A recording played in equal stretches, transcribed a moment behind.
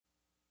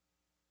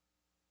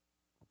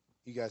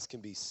You guys can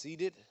be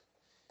seated.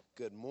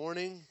 Good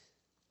morning.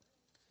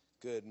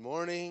 Good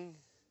morning.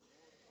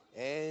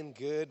 And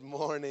good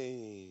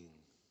morning.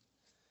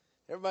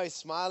 Everybody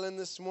smiling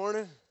this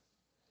morning?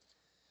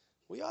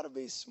 We ought to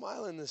be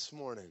smiling this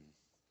morning.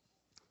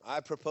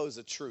 I propose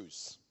a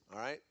truce. All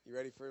right? You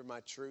ready for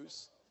my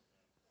truce?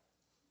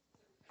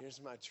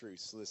 Here's my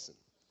truce. Listen.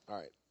 All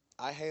right.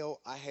 I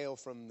hail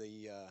from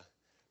the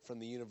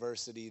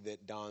university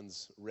that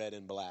dons red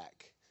and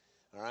black.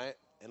 All right?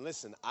 And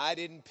listen, I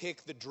didn't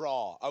pick the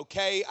draw,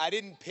 okay? I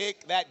didn't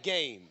pick that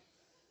game,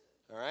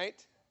 all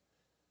right?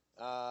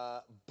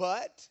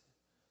 But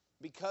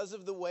because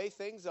of the way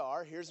things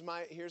are, here's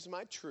my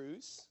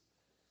truce,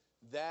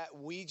 that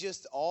we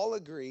just all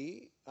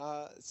agree,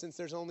 since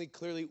there's only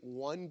clearly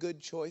one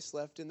good choice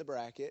left in the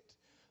bracket,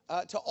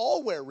 to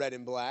all wear red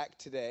and black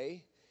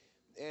today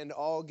and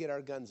all get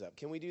our guns up.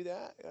 Can we do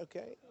that?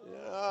 Okay.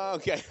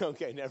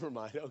 Okay, never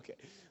mind. Okay.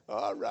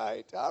 All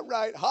right.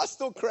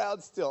 Hostile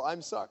crowd still.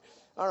 I'm sorry.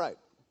 All right.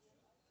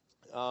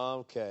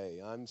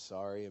 Okay, I'm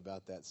sorry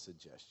about that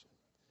suggestion.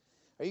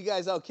 Are you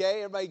guys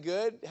okay? Everybody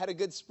good? Had a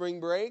good spring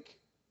break?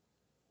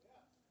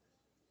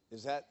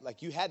 Is that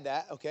like you had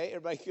that? Okay,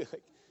 everybody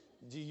good?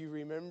 Do you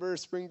remember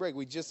spring break?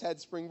 We just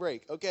had spring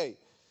break. Okay,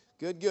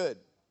 good.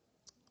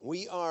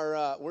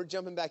 We're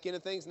jumping back into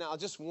things. Now, I'll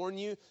just warn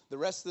you, the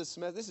rest of the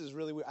semester, this is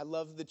really weird. I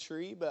love the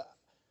tree, but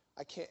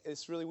I can't,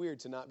 it's really weird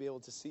to not be able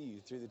to see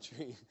you through the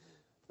tree.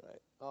 Right.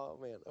 Oh,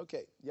 man.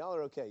 Okay. Y'all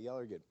are okay. Y'all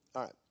are good.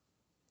 All right.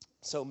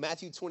 So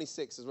Matthew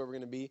 26 is where we're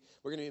going to be.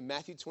 We're going to be in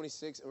Matthew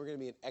 26, and we're going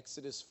to be in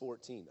Exodus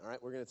 14. All right.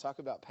 We're going to talk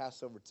about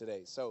Passover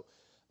today. So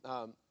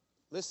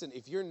listen,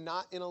 if you're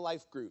not in a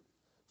life group,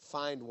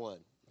 find one.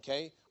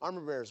 Okay,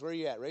 armor bearers, where are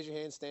you at? Raise your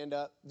hand, stand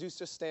up.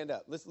 Just stand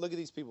up. Let's look at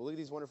these people. Look at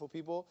these wonderful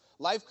people.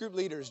 Life group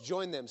leaders,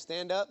 join them.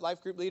 Stand up.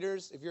 Life group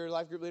leaders, if you're a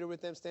life group leader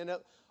with them, stand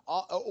up.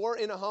 Or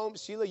in a home,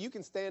 Sheila, you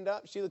can stand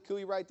up. Sheila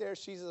Cooey right there.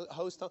 She's a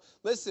host.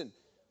 Listen,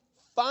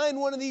 find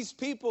one of these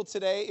people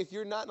today if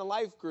you're not in a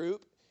life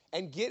group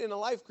and get in a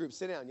life group.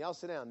 Sit down. Y'all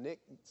sit down. Nick,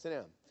 sit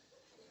down.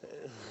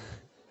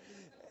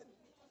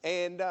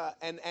 And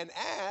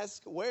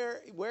ask,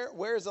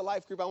 where's a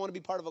life group? I want to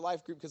be part of a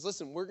life group because,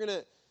 listen,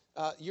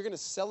 you're going to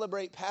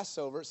celebrate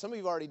Passover. Some of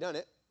you have already done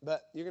it,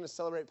 but you're going to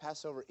celebrate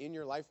Passover in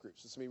your life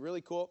groups. It's going to be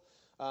really cool.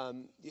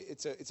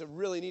 It's a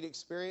really neat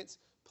experience.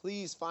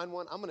 Please find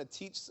one. I'm going to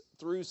teach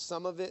through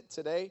some of it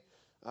today,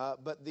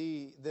 but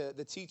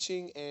the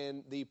teaching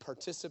and the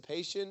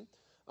participation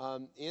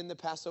in the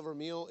Passover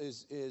meal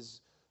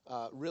is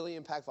really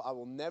impactful. I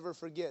will never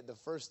forget the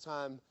first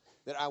time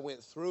that I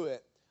went through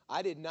it.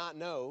 I did not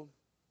know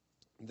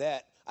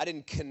that I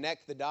didn't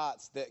connect the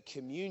dots that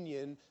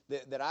communion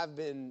that I've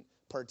been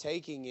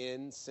partaking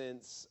in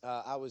since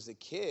I was a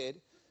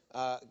kid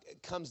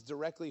comes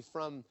directly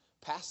from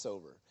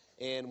Passover.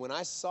 And when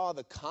I saw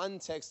the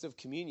context of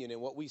communion and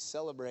what we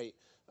celebrate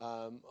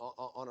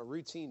on a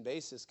routine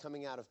basis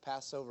coming out of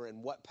Passover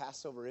and what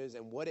Passover is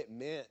and what it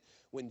meant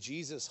when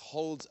Jesus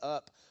holds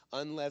up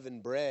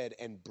unleavened bread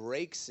and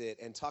breaks it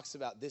and talks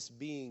about this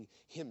being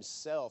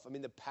himself. I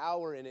mean, the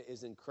power in it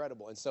is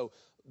incredible. And so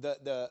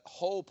the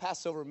whole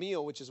Passover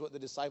meal, which is what the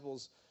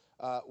disciples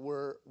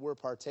were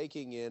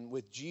partaking in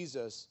with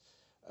Jesus,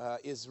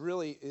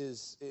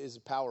 is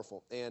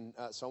powerful. And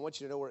so I want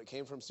you to know where it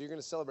came from. So you're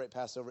going to celebrate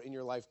Passover in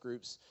your life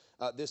groups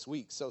this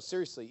week. So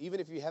seriously, even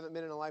if you haven't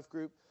been in a life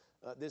group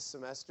this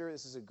semester,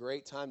 this is a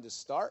great time to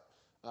start.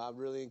 I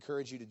really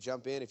encourage you to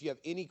jump in. If you have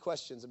any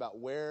questions about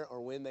where or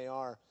when they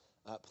are,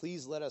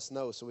 please let us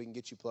know so we can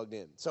get you plugged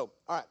in. So,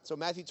 all right. So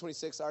Matthew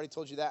 26, I already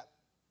told you that.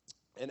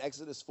 And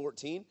Exodus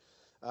 14,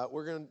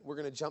 we're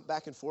going to jump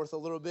back and forth a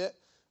little bit.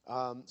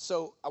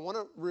 So I want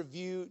to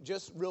review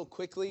just real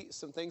quickly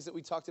some things that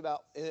we talked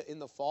about in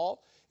the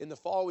fall. In the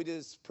fall, we did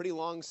this pretty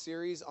long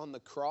series on the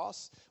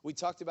cross. We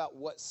talked about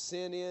what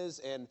sin is,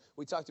 and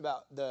we talked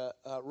about the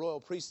royal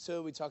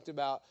priesthood. We talked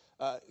about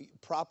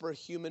proper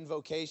human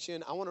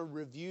vocation. I want to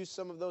review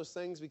some of those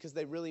things because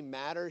they really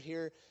matter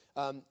here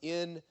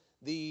in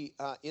the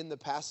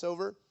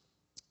Passover.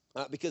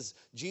 Because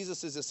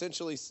Jesus is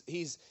essentially,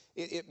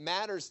 it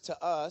matters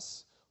to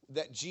us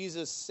that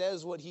Jesus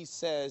says what he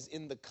says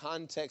in the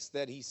context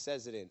that he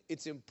says it in.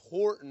 It's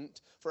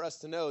important for us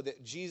to know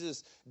that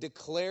Jesus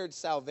declared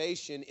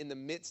salvation in the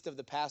midst of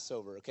the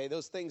Passover, okay?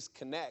 Those things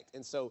connect.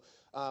 And so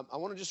I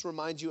want to just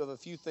remind you of a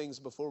few things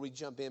before we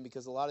jump in,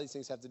 because a lot of these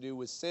things have to do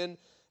with sin,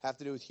 have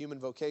to do with human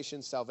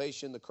vocation,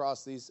 salvation, the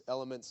cross, these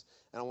elements,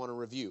 and I want to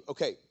review.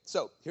 Okay,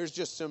 so here's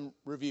just some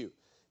review.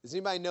 Does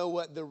anybody know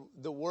what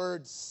the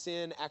word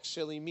sin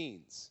actually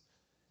means?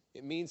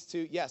 It means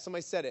to,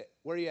 somebody said it.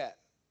 Where are you at?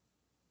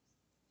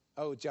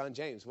 Oh, John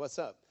James, what's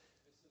up?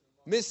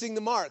 Missing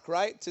the mark,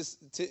 right? To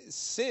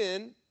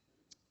sin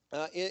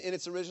in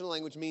its original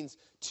language means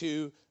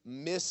to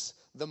miss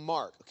the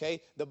mark,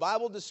 okay? The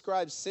Bible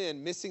describes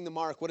sin, missing the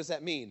mark, what does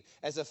that mean?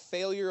 As a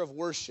failure of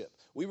worship.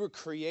 We were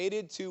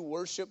created to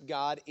worship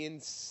God.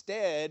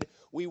 Instead,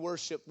 we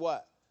worship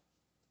what?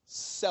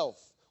 Self.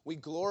 We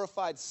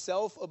glorified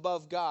self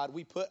above God.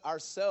 We put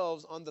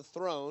ourselves on the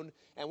throne,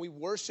 and we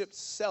worshiped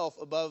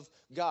self above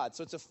God.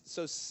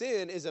 So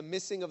sin is a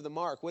missing of the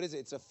mark. What is it?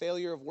 It's a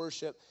failure of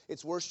worship.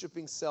 It's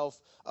worshiping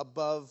self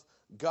above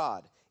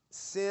God.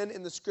 Sin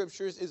in the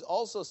Scriptures is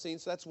also seen,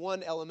 so that's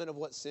one element of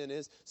what sin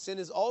is. Sin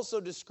is also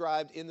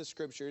described in the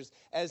Scriptures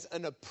as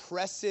an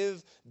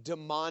oppressive,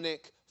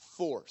 demonic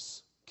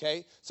force.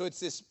 Okay, so it's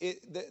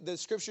the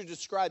Scripture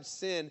describes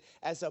sin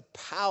as a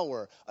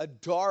power, a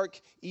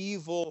dark,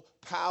 evil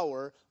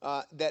power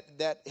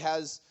that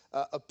has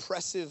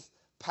oppressive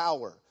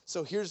power.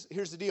 So here's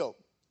the deal.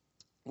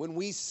 When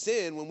we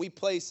sin, when we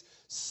place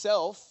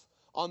self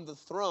on the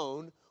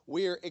throne,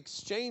 we're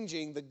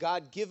exchanging the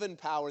God-given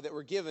power that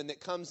we're given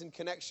that comes in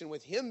connection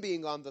with Him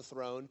being on the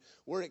throne.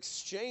 We're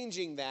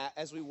exchanging that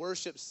as we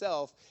worship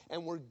self,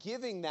 and we're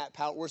giving that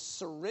power. We're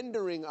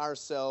surrendering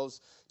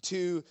ourselves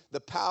to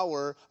the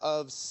power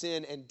of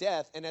sin and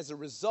death, and as a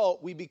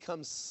result, we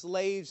become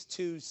slaves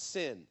to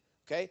sin.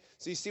 Okay?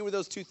 So you see where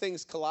those two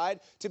things collide?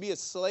 To be a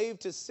slave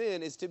to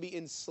sin is to be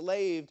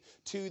enslaved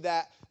to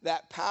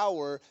that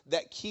power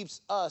that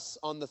keeps us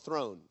on the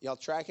throne. Y'all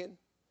tracking?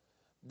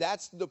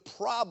 That's the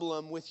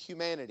problem with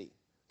humanity,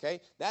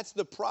 okay? That's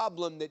the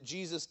problem that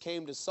Jesus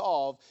came to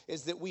solve,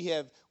 is that we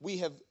have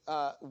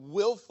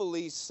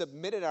willfully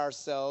submitted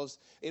ourselves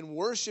in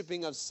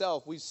worshiping of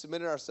self. We've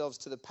submitted ourselves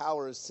to the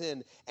power of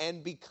sin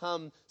and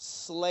become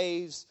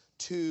slaves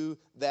to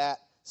that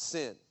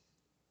sin.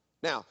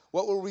 Now,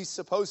 what were we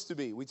supposed to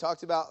be? We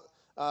talked about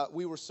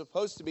we were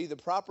supposed to be the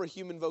proper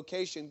human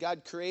vocation.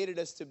 God created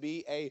us to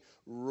be a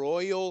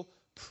royal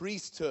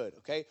priesthood,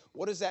 okay?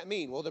 What does that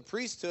mean? Well, the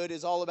priesthood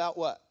is all about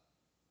what?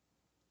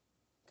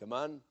 Come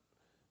on,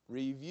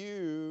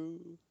 review.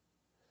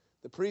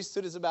 The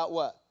priesthood is about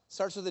what?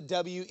 Starts with a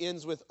W,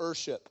 ends with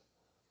worship.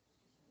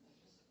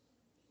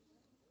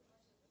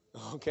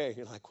 Okay,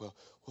 you're like, well,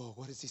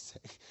 what does he say?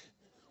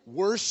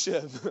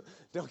 Worship.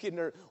 Don't get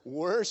nervous.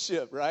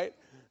 Worship, right?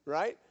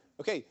 Right?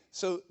 Okay,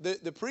 so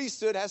the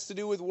priesthood has to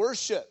do with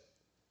worship.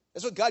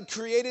 That's what God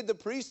created the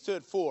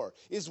priesthood for,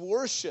 is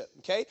worship,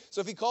 okay?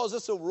 So if He calls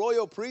us a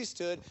royal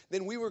priesthood,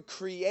 then we were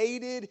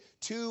created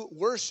to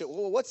worship.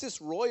 Well, what's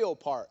this royal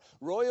part?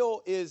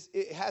 Royal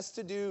it has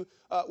to do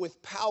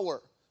with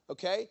power,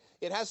 okay?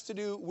 It has to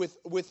do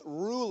with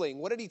ruling.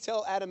 What did He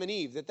tell Adam and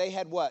Eve? That they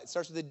had what? It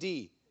starts with a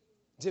D.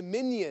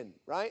 Dominion,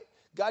 right?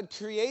 God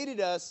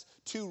created us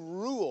to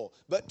rule,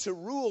 but to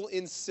rule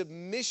in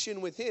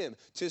submission with Him,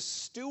 to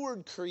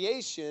steward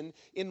creation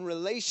in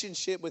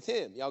relationship with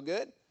Him. Y'all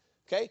good?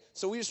 Okay,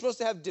 so we're supposed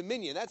to have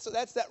dominion. That's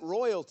that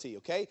royalty,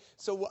 okay?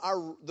 So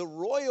the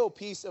royal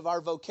piece of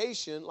our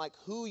vocation, like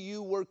who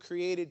you were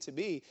created to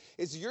be,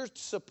 is you're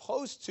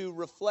supposed to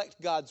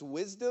reflect God's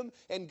wisdom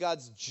and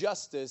God's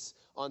justice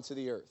onto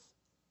the earth.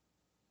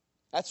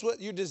 That's what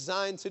you're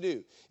designed to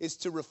do, is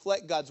to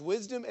reflect God's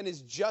wisdom and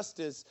His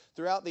justice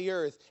throughout the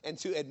earth and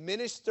to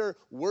administer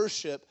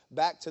worship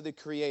back to the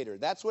Creator.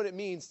 That's what it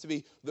means to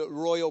be the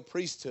royal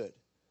priesthood.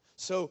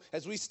 So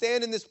as we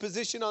stand in this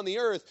position on the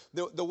earth,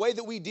 the way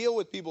that we deal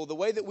with people, the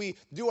way that we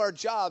do our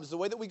jobs, the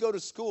way that we go to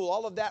school,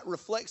 all of that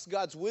reflects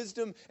God's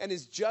wisdom and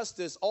His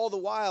justice. All the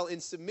while in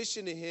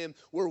submission to Him,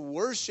 we're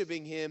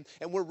worshiping Him,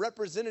 and we're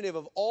representative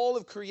of all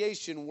of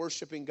creation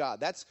worshiping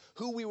God. That's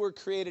who we were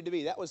created to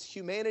be. That was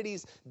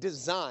humanity's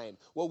design.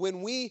 Well,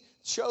 when we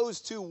chose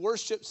to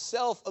worship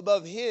self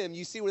above Him,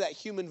 you see where that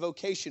human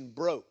vocation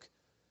broke.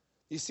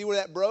 You see where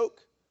that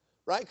broke?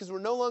 Right? Because we're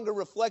no longer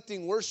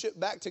reflecting worship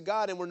back to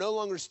God, and we're no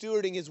longer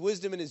stewarding His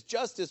wisdom and His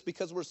justice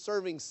because we're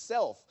serving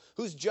self.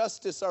 Whose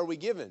justice are we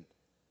given?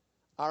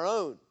 Our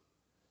own.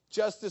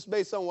 Justice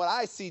based on what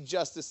I see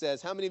justice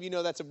as. How many of you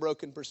know that's a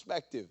broken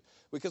perspective?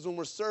 Because when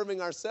we're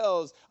serving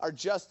ourselves, our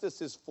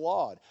justice is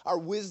flawed. Our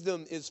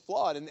wisdom is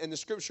flawed. And the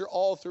Scripture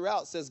all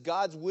throughout says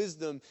God's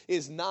wisdom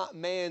is not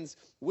man's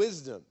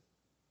wisdom.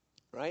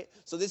 Right?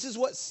 So this is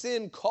what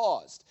sin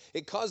caused.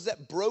 It caused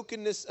that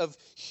brokenness of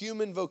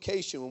human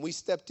vocation when we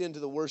stepped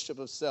into the worship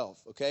of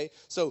self, okay?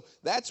 So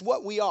that's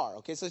what we are,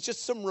 okay? So it's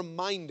just some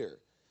reminder.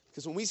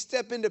 Because when we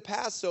step into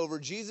Passover,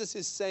 Jesus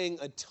is saying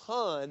a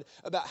ton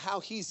about how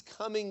He's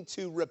coming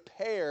to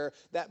repair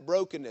that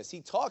brokenness.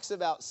 He talks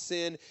about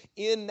sin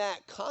in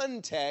that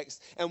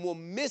context, and we'll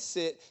miss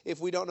it if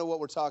we don't know what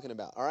we're talking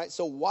about, all right?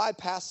 So why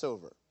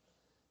Passover?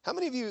 How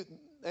many of you,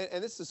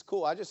 and this is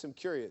cool, I just am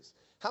curious,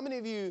 how many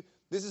of you,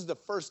 this is the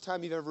first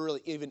time you've ever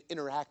really even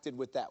interacted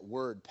with that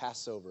word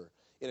Passover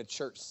in a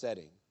church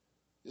setting?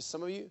 Just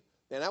some of you?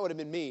 Man, that would have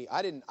been me.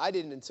 I didn't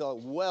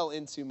until well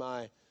into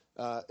my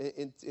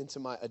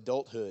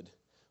adulthood.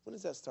 When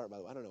does that start, by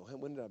the way? I don't know.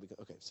 When did I become?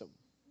 Okay, so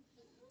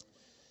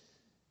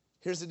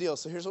here's the deal.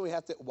 So here's what we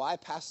have to, why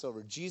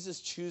Passover? Jesus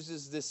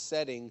chooses this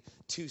setting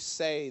to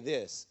say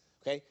this,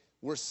 okay?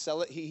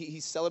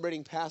 He's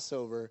celebrating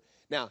Passover.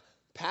 Now,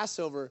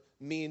 Passover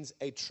means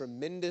a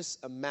tremendous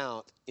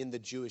amount in the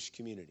Jewish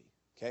community.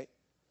 Okay?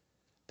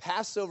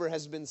 Passover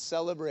has been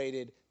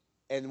celebrated,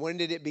 and when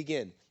did it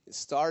begin? It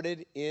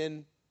started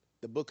in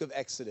the book of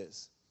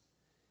Exodus.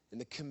 And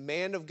the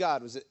command of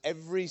God was that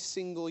every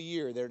single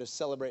year they're to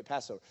celebrate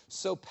Passover.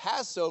 So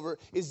Passover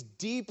is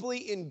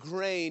deeply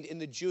ingrained in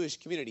the Jewish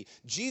community.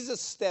 Jesus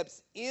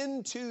steps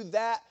into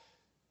that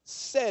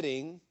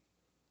setting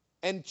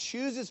and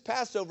chooses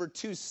Passover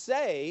to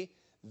say,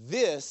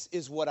 this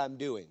is what I'm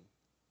doing.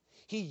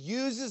 He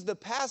uses the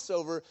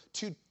Passover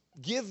to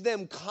give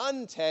them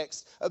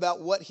context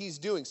about what he's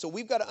doing. So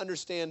we've got to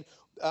understand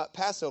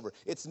Passover.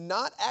 It's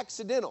not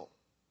accidental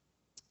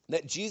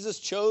that Jesus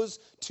chose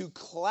to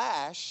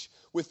clash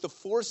with the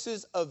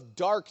forces of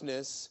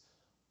darkness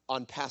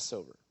on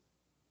Passover.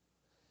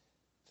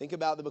 Think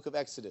about the book of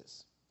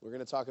Exodus. We're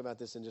going to talk about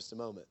this in just a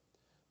moment.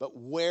 But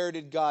where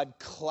did God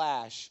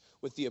clash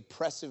with the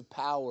oppressive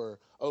power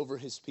over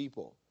his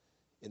people?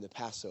 In the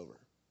Passover.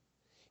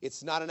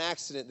 It's not an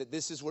accident that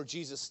this is where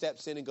Jesus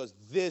steps in and goes,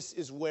 this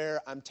is where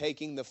I'm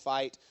taking the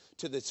fight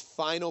to this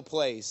final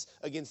place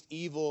against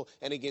evil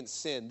and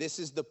against sin. This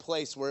is the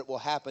place where it will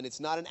happen. It's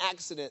not an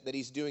accident that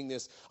he's doing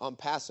this on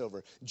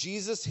Passover.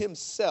 Jesus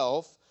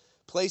himself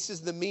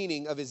places the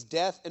meaning of his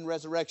death and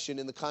resurrection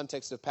in the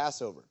context of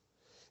Passover.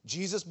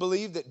 Jesus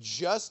believed that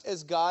just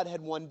as God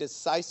had won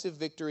decisive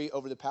victory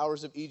over the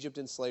powers of Egypt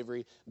and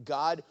slavery,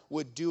 God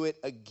would do it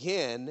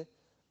again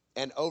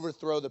and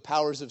overthrow the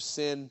powers of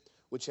sin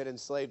which had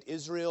enslaved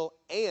Israel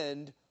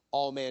and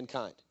all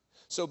mankind.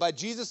 So by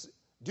Jesus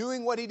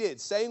doing what he did,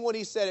 saying what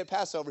he said at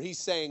Passover, he's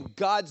saying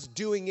God's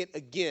doing it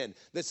again.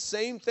 The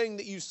same thing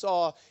that you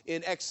saw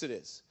in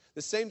Exodus,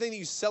 the same thing that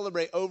you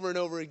celebrate over and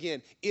over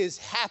again is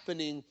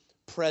happening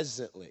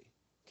presently,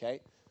 okay?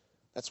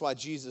 That's why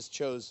Jesus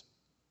chose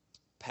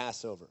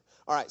Passover.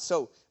 All right,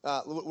 so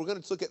we're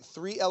going to look at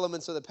three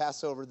elements of the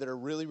Passover that are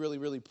really, really,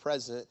 really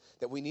present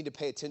that we need to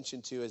pay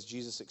attention to as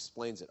Jesus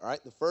explains it, all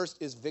right? The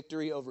first is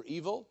victory over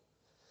evil.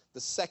 The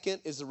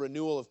second is the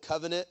renewal of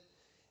covenant.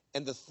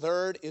 And the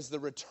third is the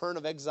return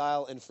of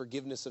exile and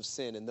forgiveness of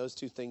sin. And those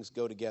two things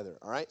go together,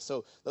 all right?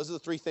 So those are the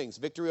three things: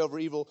 victory over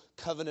evil,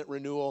 covenant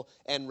renewal,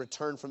 and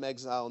return from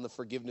exile and the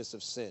forgiveness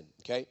of sin,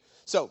 okay?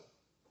 So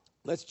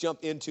let's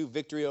jump into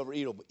victory over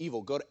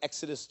evil. Go to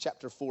Exodus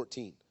chapter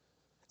 14.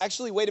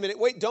 Actually, wait a minute.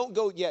 Wait, don't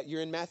go yet.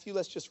 You're in Matthew.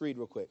 Let's just read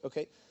real quick,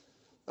 okay?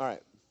 All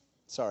right.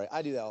 Sorry,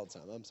 I do that all the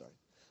time. I'm sorry.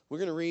 We're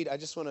going to read. I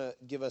just want to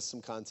give us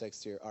some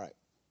context here. All right.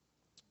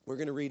 We're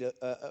going to read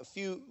a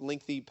few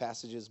lengthy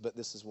passages, but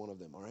this is one of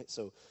them, all right?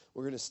 So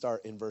we're going to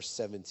start in verse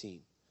 17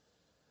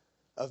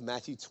 of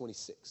Matthew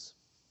 26.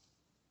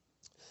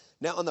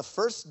 Now, on the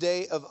first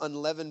day of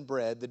unleavened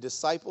bread, the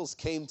disciples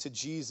came to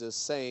Jesus,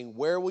 saying,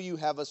 "Where will you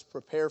have us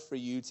prepare for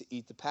you to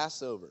eat the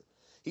Passover?"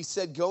 He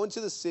said, "Go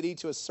into the city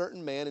to a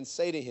certain man and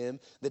say to him,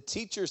 'The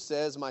teacher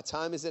says, my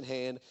time is at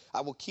hand.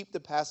 I will keep the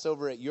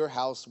Passover at your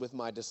house with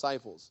my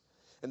disciples.'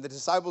 And the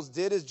disciples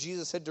did as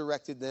Jesus had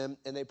directed them,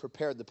 and they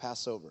prepared the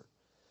Passover.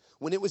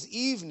 When it was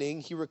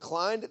evening, he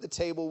reclined at the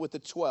table with the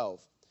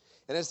 12.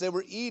 And as they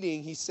were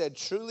eating, he said,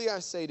 'Truly I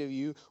say to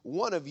you,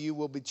 one of you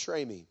will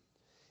betray me.'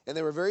 And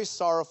they were very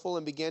sorrowful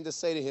and began to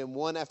say to him,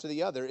 one after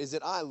the other, 'Is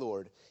it I,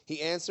 Lord?' He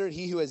answered,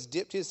 'He who has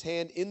dipped his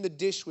hand in the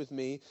dish with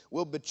me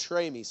will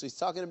betray me.'" So he's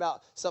talking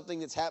about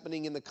something that's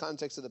happening in the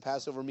context of the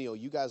Passover meal.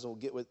 You guys will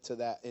get to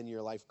that in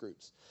your life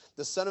groups.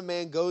 "The Son of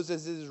Man goes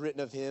as it is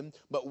written of him,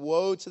 but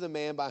woe to the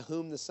man by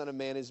whom the Son of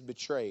Man is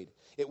betrayed.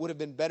 It would have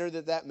been better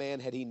that that man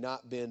had he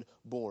not been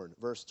born."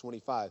 Verse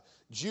 25.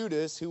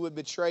 "Judas, who would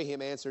betray him,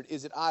 answered,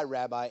 'Is it I,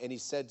 Rabbi?' And he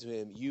said to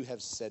him, 'You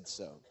have said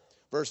so.'"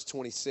 Verse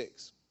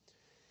 26.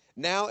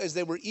 "Now as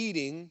they were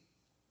eating,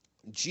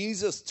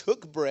 Jesus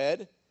took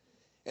bread,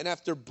 and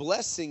after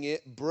blessing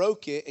it,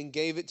 broke it and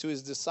gave it to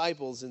his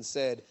disciples and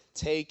said,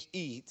 'Take,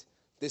 eat,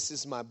 this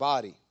is my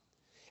body.'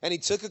 And he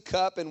took a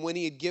cup, and when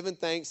he had given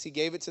thanks, he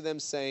gave it to them,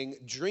 saying,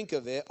 'Drink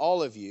of it,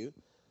 all of you,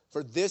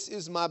 for this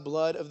is my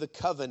blood of the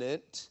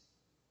covenant,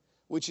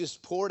 which is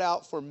poured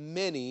out for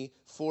many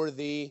for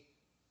the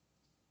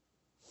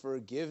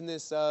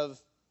forgiveness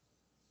of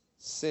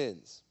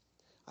sins.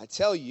 I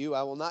tell you,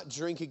 I will not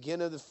drink again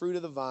of the fruit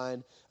of the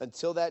vine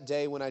until that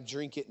day when I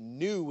drink it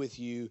new with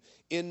you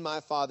in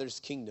my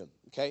Father's kingdom."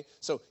 Okay?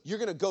 So you're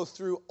going to go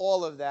through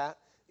all of that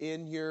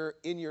in your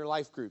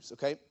life groups,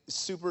 okay?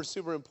 Super,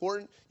 super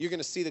important. You're going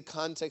to see the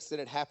context that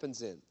it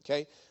happens in,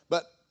 okay?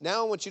 But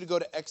now I want you to go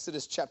to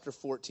Exodus chapter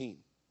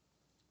 14.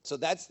 So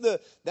that's the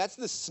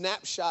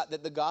snapshot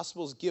that the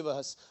Gospels give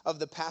us of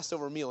the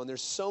Passover meal. And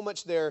there's so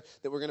much there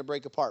that we're going to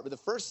break apart. But the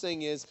first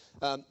thing is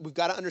we've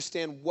got to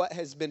understand what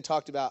has been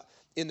talked about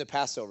in the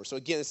Passover. So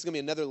again, this is going to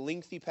be another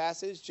lengthy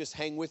passage. Just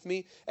hang with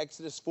me.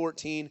 Exodus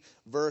 14,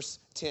 verse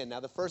 10. Now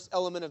the first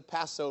element of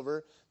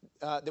Passover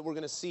that we're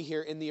going to see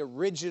here in the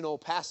original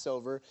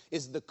Passover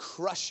is the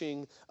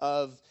crushing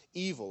of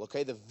evil,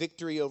 okay? The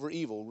victory over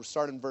evil. We'll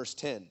start in verse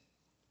 10.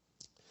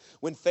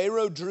 "When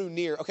Pharaoh drew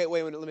near," okay,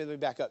 wait, let me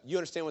back up. You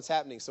understand what's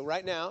happening. So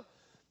right now,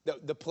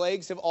 The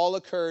plagues have all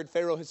occurred.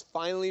 Pharaoh has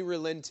finally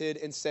relented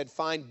and said,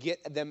 fine,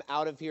 get them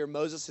out of here.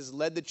 Moses has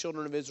led the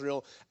children of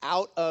Israel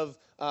out of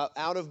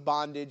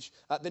bondage.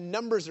 The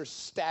numbers are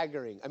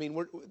staggering. I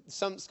mean,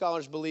 some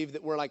scholars believe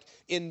that we're like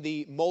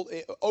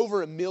over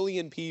 1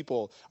 million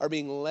people are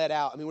being led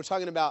out. I mean, we're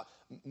talking about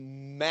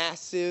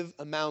massive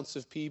amounts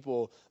of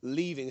people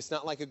leaving. It's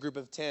not like a group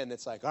of 10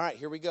 that's like, all right,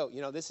 here we go.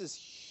 This is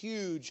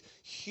huge,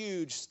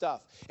 huge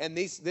stuff. And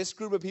this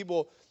group of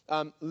people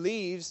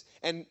leaves,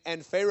 and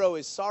Pharaoh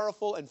is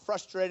sorrowful and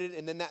frustrated,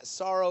 and then that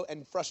sorrow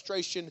and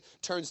frustration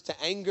turns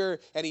to anger,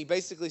 and he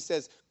basically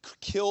says,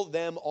 kill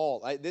them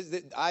all.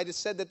 I just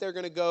said that they're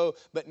going to go,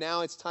 but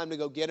now it's time to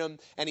go get them,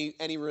 and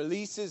he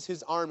releases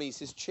his armies,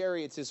 his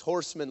chariots, his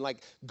horsemen, like,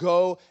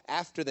 go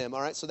after them,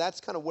 all right? So that's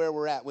kind of where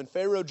we're at. When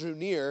Pharaoh drew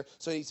near,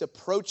 so he's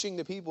approaching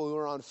the people who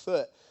are on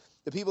foot,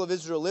 the people of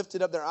Israel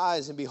lifted up their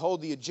eyes, and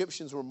behold, the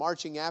Egyptians were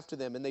marching after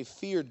them, and they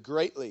feared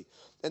greatly.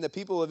 And the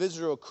people of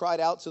Israel cried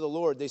out to the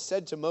Lord. They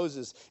said to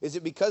Moses, is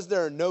it because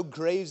there are no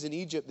graves in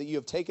Egypt that you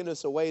have taken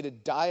us away to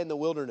die in the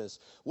wilderness?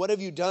 What have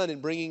you done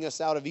in bringing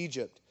us out of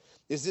Egypt?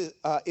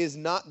 Is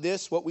not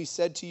this what we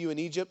said to you in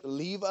Egypt?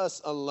 Leave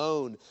us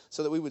alone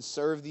so that we would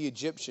serve the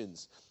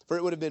Egyptians. For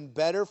it would have been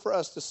better for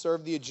us to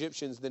serve the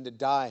Egyptians than to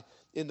die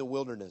in the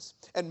wilderness.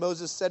 And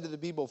Moses said to the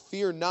people,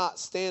 fear not,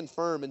 stand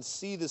firm and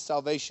see the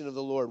salvation of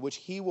the Lord, which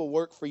he will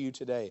work for you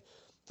today.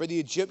 For the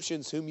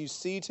Egyptians whom you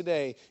see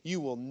today, you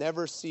will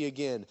never see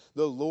again.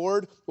 The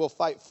Lord will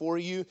fight for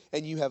you,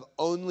 and you have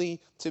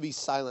only to be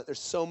silent. There's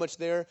so much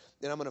there,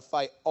 and I'm going to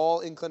fight all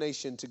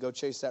inclination to go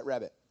chase that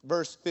rabbit.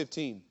 Verse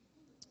 15,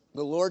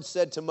 the Lord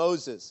said to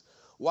Moses,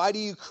 why do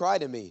you cry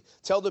to me?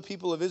 Tell the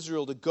people of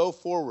Israel to go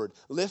forward.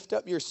 Lift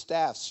up your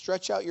staff,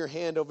 stretch out your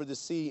hand over the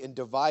sea and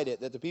divide it,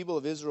 that the people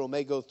of Israel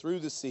may go through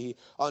the sea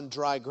on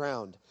dry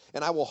ground.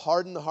 And I will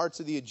harden the hearts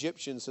of the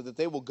Egyptians so that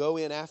they will go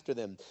in after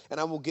them. And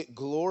I will get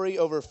glory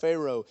over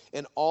Pharaoh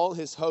and all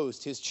his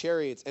host, his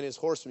chariots and his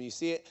horsemen. You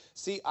see it?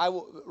 See,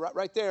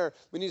 right there,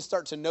 we need to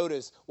start to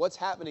notice what's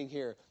happening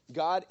here.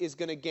 God is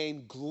going to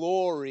gain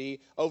glory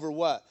over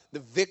what?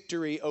 The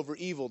victory over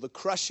evil, the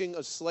crushing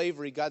of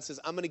slavery. God says,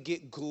 I'm going to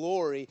get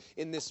glory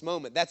in this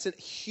moment. That's a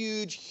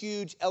huge,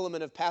 huge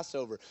element of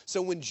Passover.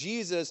 So when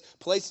Jesus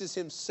places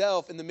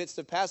himself in the midst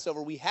of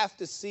Passover, we have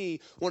to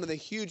see one of the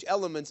huge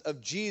elements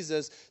of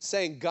Jesus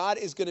saying, God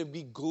is going to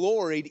be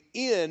gloried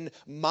in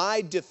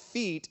my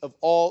defeat of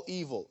all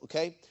evil.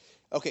 Okay,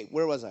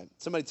 where was I?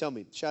 Somebody tell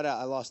me. Shout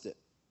out, I lost it.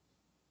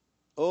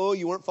 Oh,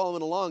 you weren't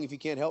following along if you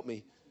can't help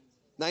me.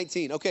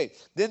 19. Okay.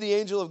 Then the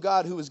angel of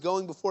God who was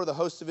going before the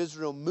host of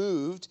Israel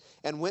moved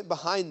and went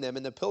behind them,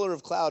 and the pillar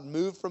of cloud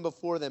moved from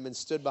before them and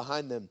stood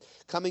behind them,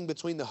 coming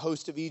between the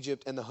host of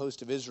Egypt and the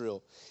host of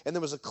Israel. And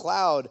there was a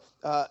cloud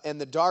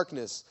and the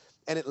darkness,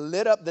 and it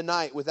lit up the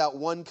night without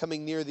one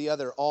coming near the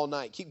other all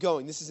night. Keep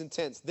going. This is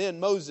intense. Then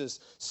Moses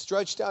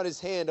stretched out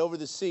his hand over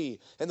the sea,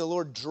 and the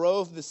Lord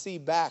drove the sea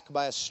back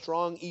by a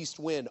strong east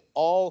wind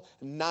all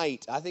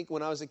night. I think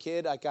when I was a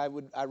kid, I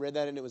read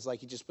that, and it was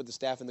like he just put the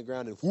staff in the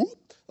ground and whoop.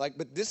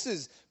 But this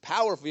is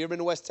powerful. You ever been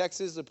to West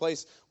Texas, the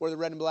place where the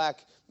red and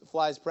black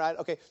flies pride?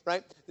 Okay,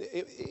 right?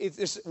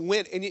 It's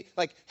wind, and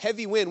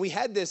heavy wind. We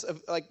had this,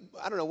 I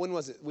don't know, when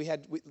was it?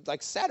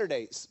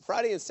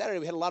 Friday and Saturday,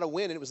 we had a lot of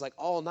wind, and it was like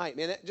all night.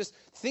 Man, just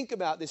think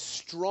about this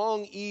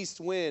strong east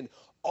wind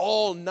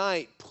all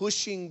night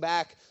pushing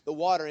back the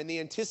water. And the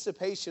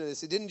anticipation of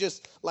this, it didn't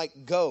just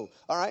go,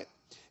 all right?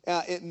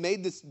 It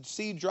made the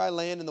sea dry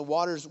land, and the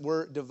waters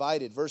were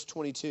divided. Verse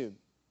 22.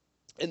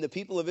 And the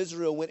people of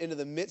Israel went into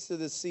the midst of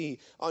the sea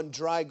on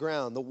dry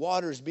ground, the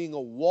waters being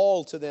a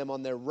wall to them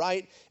on their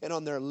right and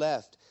on their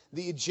left.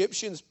 The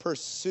Egyptians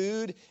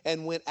pursued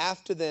and went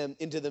after them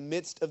into the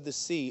midst of the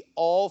sea,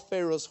 all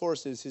Pharaoh's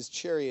horses, his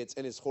chariots,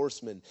 and his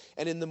horsemen.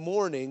 And in the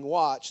morning,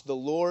 watch, the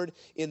Lord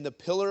in the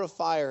pillar of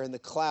fire and the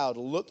cloud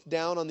looked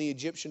down on the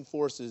Egyptian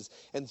forces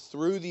and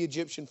threw the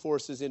Egyptian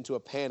forces into a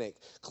panic,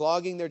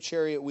 clogging their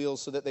chariot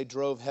wheels so that they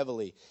drove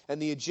heavily.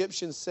 And the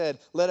Egyptians said,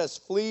 let us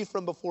flee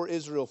from before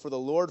Israel, for the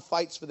Lord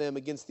fights for them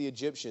against the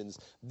Egyptians.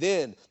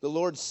 Then the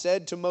Lord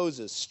said to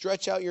Moses,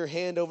 stretch out your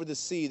hand over the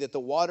sea, that the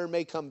water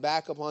may come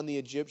back upon the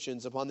Egyptians,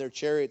 upon their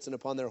chariots and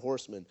upon their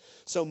horsemen.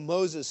 So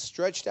Moses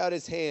stretched out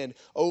his hand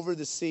over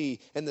the sea,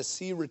 and the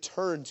sea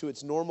returned to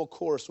its normal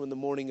course when the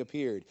morning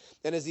appeared.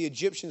 And as the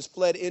Egyptians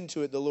fled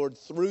into it, the Lord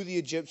threw the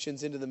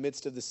Egyptians into the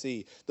midst of the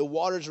sea. The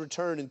waters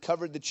returned and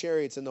covered the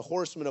chariots and the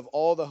horsemen of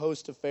all the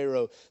host of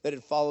Pharaoh that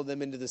had followed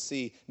them into the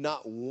sea.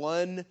 Not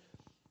one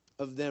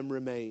of them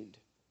remained.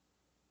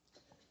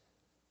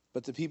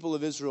 But the people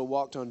of Israel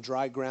walked on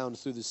dry ground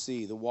through the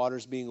sea, the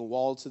waters being a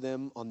wall to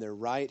them on their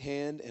right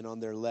hand and on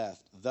their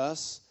left.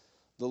 Thus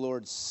the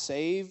Lord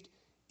saved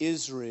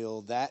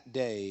Israel that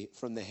day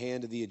from the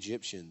hand of the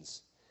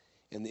Egyptians.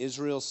 And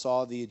Israel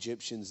saw the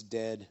Egyptians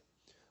dead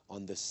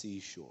on the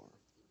seashore.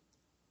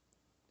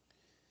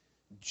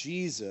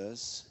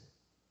 Jesus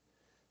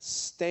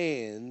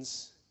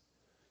stands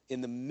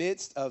in the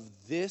midst of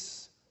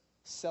this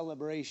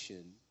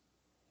celebration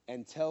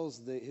and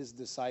tells his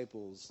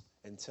disciples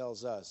and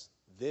tells us,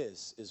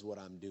 this is what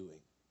I'm doing.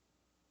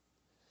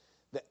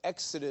 The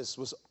Exodus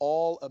was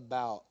all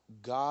about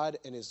God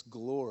and his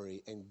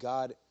glory and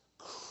God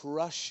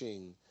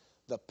crushing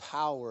the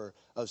power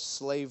of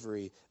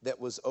slavery that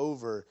was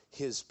over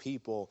his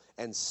people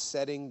and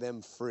setting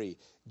them free.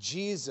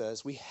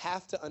 Jesus, we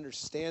have to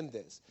understand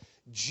this.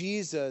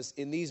 Jesus,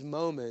 in these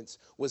moments,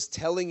 was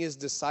telling his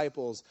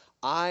disciples,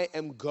 I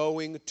am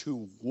going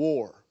to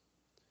war.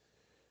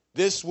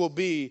 This will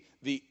be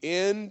the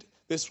end.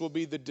 This will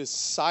be the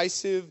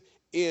decisive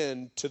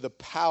end to the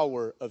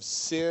power of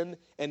sin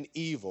and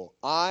evil.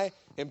 I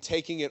am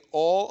taking it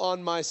all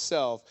on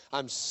myself.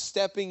 I'm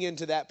stepping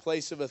into that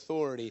place of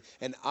authority,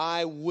 and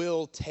I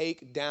will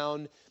take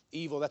down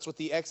evil. That's what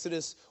the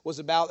Exodus was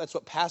about. That's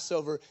what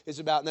Passover is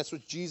about, and that's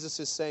what Jesus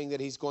is saying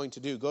that he's going to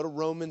do. Go to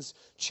Romans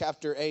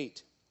chapter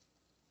 8.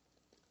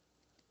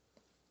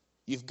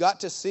 You've got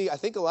to see, I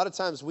think a lot of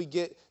times we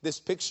get this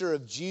picture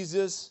of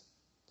Jesus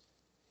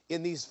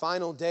in these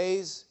final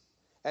days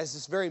as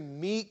this very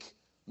meek,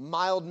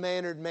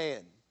 mild-mannered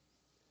man.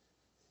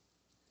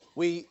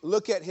 We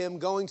look at him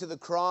going to the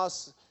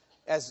cross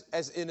as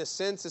in a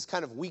sense, as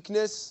kind of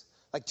weakness,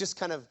 like just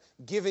kind of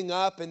giving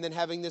up and then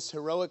having this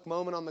heroic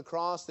moment on the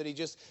cross that he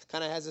just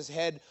kind of has his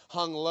head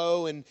hung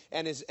low and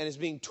is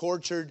being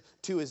tortured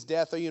to his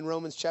death. Are you in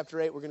Romans chapter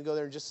 8? We're going to go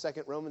there in just a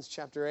second. Romans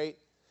chapter 8.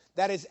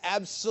 That is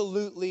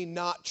absolutely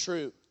not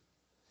true.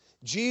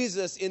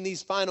 Jesus, in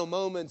these final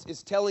moments,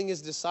 is telling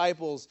his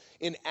disciples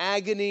in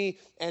agony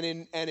and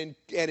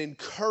in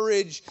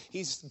courage,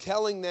 he's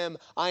telling them,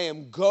 I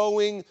am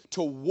going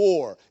to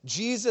war.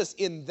 Jesus,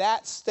 in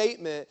that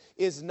statement,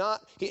 is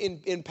not,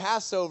 in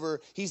Passover,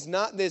 he's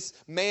not this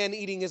man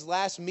eating his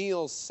last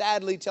meal,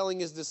 sadly telling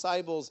his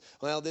disciples,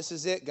 well, this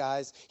is it,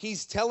 guys.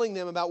 He's telling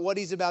them about what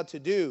he's about to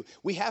do.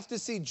 We have to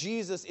see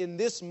Jesus in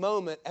this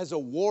moment as a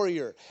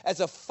warrior, as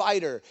a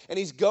fighter, and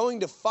he's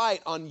going to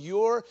fight on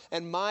your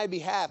and my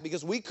behalf,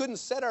 because we couldn't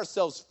set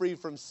ourselves free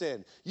from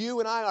sin. You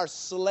and I are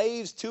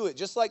slaves to it,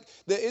 just like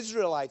the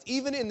Israelites.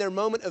 Even in their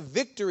moment of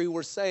victory,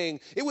 were saying,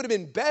 it would have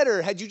been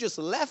better had you just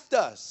left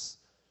us.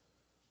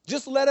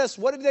 Just let us,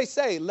 what did they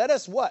say? Let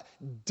us what?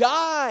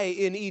 Die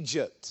in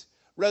Egypt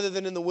rather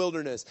than in the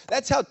wilderness.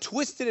 That's how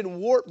twisted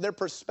and warped their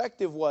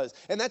perspective was.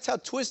 And that's how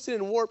twisted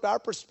and warped our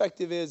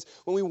perspective is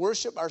when we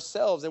worship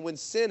ourselves and when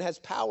sin has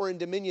power and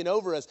dominion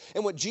over us.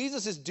 And what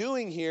Jesus is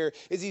doing here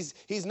is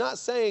he's not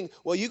saying,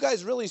 well, you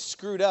guys really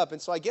screwed up,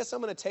 and so I guess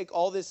I'm going to take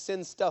all this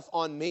sin stuff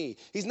on me.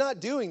 He's not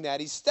doing that.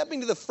 He's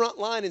stepping to the front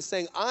line and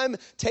saying, I'm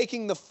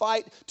taking the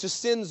fight to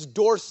sin's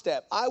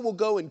doorstep. I will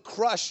go and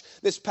crush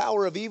this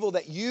power of evil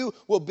that you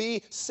will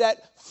be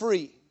set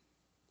free.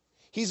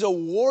 He's a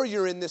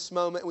warrior in this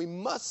moment. We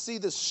must see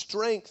the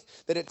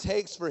strength that it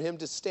takes for him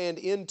to stand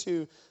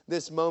into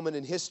this moment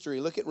in history.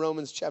 Look at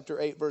Romans chapter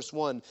 8, verse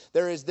 1.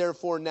 There is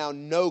therefore now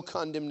no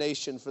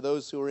condemnation for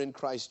those who are in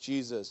Christ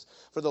Jesus.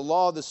 For the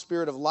law of the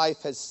Spirit of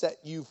life has set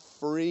you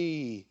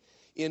free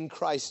in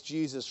Christ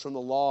Jesus from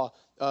the law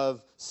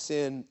of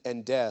sin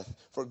and death.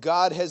 For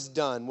God has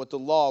done what the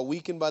law,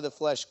 weakened by the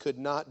flesh, could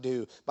not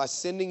do, by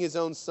sending his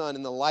own Son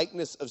in the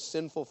likeness of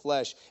sinful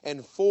flesh.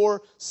 And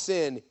for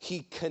sin,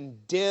 he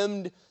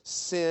condemned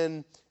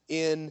sin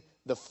in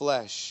the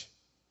flesh.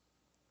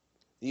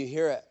 You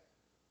hear it?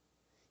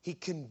 He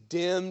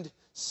condemned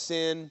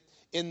sin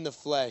in the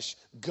flesh.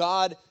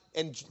 God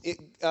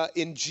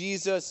in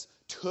Jesus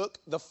took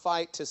the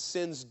fight to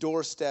sin's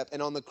doorstep,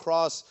 and on the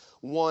cross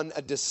won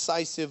a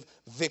decisive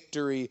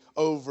victory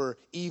over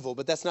evil.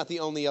 But that's not the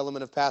only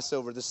element of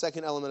Passover. The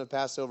second element of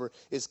Passover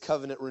is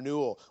covenant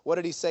renewal. What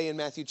did he say in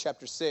Matthew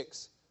chapter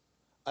 6?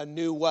 A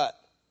new what?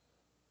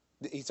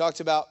 He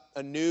talked about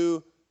a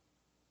new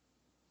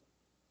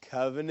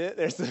covenant.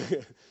 There's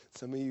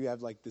some of you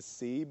have like the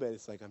C, but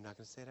it's like, I'm not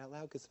going to say it out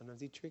loud because sometimes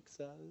he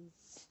tricks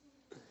us.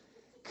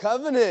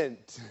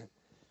 Covenant.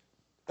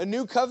 A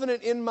new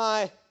covenant in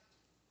my...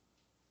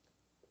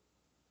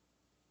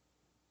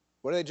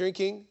 What are they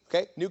drinking?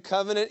 Okay, new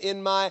covenant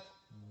in my...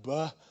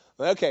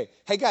 Okay,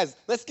 hey guys,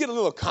 let's get a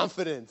little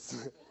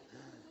confidence.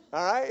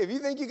 All right, if you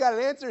think you got an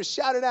answer,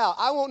 shout it out.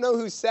 I won't know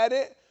who said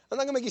it. I'm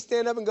not going to make you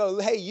stand up and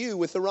go, hey, you,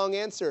 with the wrong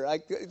answer.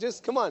 Like,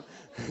 just come on.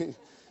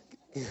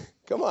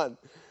 Come on.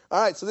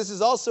 All right, so this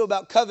is also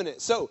about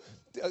covenant. So,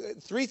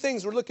 three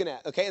things we're looking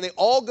at, okay? And they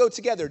all go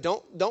together.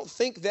 Don't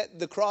think that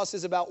the cross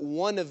is about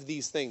one of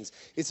these things.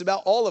 It's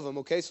about all of them,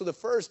 okay? So the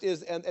first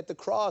is at the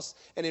cross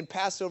and in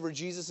Passover,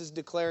 Jesus is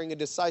declaring a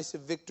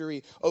decisive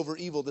victory over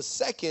evil. The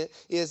second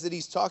is that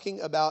he's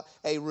talking about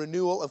a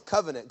renewal of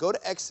covenant. Go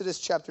to Exodus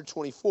chapter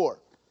 24.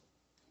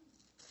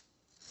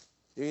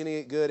 You're going to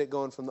get good at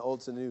going from the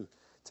Old to the New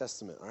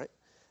Testament, all right?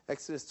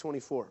 Exodus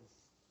 24.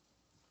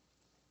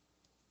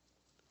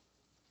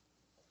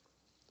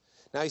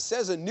 Now he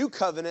says a new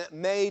covenant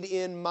made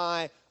in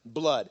my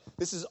blood.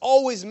 This has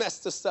always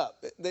messed us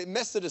up. They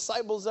messed the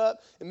disciples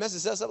up. It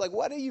messes us up. Like,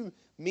 what do you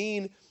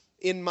mean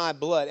in my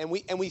blood? And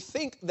we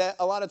think that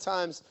a lot of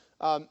times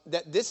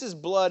that this is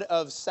blood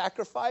of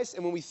sacrifice.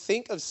 And when we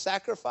think of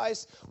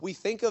sacrifice, we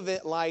think of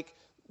it like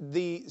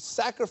the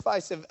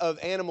sacrifice of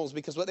animals,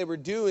 because what they were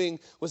doing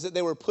was that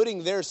they were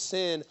putting their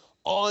sin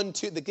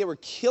they were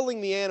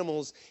killing the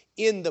animals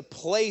in the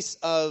place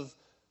of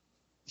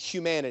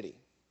humanity.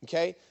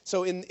 Okay,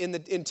 so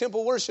in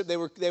temple worship, they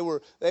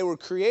were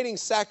creating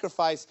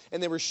sacrifice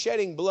and they were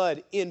shedding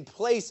blood in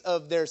place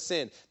of their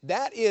sin.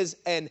 That is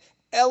an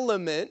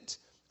element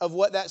of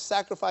what that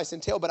sacrifice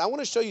entailed. But I want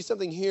to show you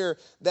something here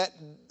that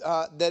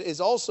is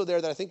also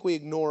there that I think we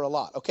ignore a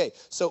lot. Okay,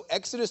 so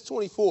Exodus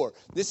 24.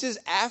 This is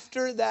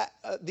after that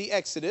the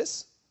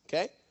Exodus.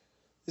 Okay,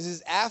 this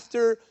is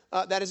after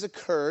that has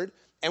occurred,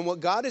 and what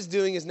God is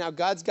doing is now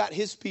God's got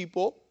His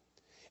people.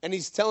 And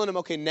he's telling them,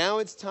 okay, now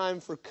it's time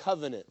for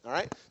covenant, all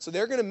right? So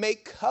they're going to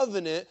make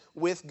covenant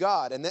with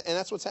God, and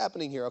that's what's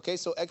happening here, okay?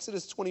 So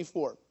Exodus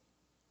 24,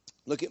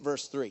 look at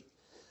verse 3.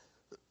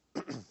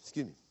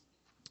 Excuse me.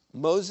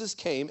 Moses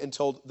came and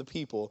told the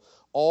people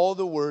all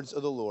the words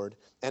of the Lord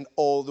and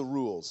all the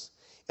rules.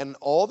 And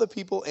all the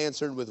people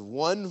answered with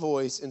one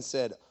voice and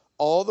said,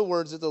 all the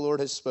words that the Lord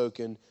has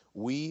spoken,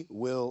 we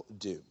will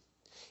do.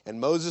 And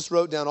Moses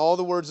wrote down all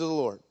the words of the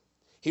Lord.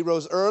 He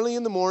rose early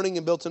in the morning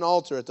and built an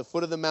altar at the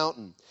foot of the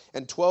mountain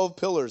and 12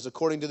 pillars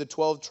according to the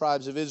 12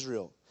 tribes of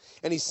Israel.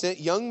 And he sent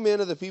young men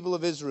of the people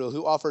of Israel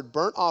who offered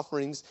burnt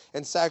offerings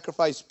and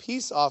sacrificed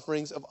peace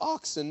offerings of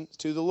oxen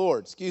to the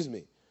Lord. Excuse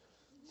me.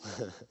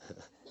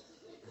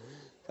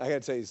 I got to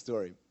tell you a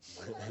story.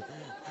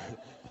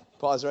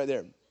 Pause right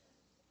there.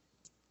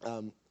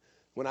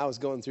 When I was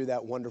going through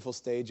that wonderful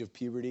stage of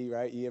puberty,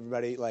 right?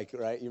 Everybody,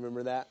 right? You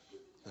remember that?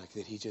 Like,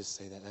 did he just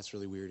say that? That's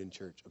really weird in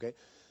church, okay?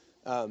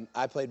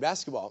 I played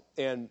basketball,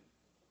 and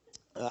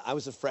I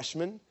was a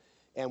freshman,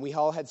 and we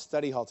all had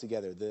study hall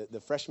together, the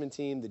freshman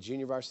team, the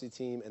junior varsity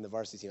team, and the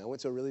varsity team. I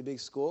went to a really big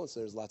school, and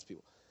so there's lots of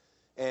people.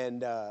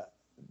 And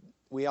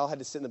we all had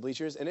to sit in the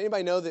bleachers. And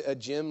anybody know that a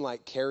gym,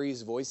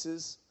 carries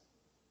voices?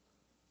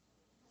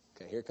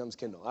 Okay, here comes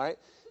Kendall, all right?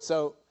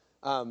 So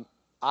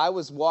I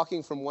was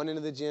walking from one end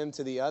of the gym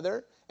to the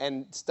other,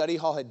 and study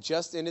hall had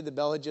just ended, the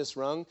bell had just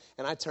rung,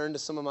 and I turned to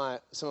some of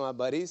my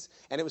buddies,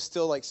 and it was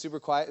still super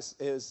quiet.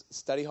 It was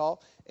study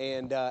hall,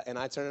 and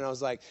I turned and I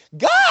was like,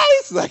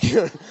 guys, like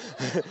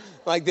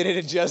that it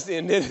had just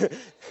ended,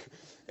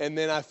 and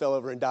then I fell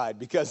over and died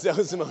because that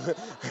was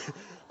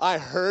I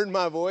heard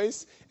my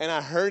voice, and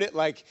I heard it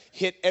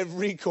hit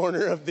every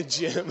corner of the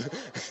gym.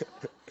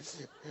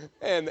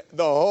 And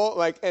the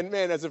whole, and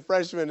man, as a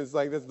freshman, it's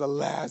that's the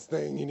last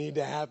thing you need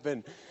to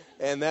happen.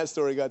 And that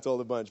story got told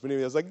a bunch. But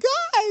anyway, I was like,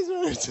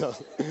 guys!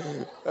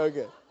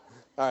 Okay.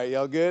 All right,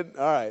 y'all good?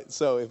 All right.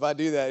 So if I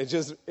do that,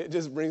 it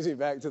just brings me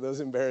back to those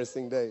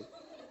embarrassing days.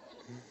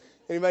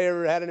 Anybody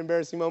ever had an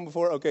embarrassing moment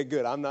before? Okay,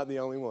 good. I'm not the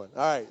only one.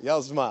 All right,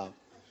 y'all smile.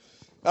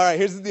 All right,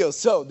 here's the deal.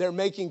 So they're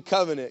making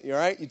covenant, all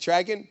right? You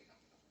tracking?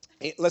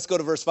 Let's go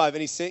to verse 5.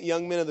 And he sent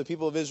young men of the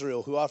people of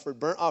Israel who offered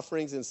burnt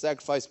offerings and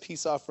sacrificed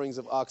peace offerings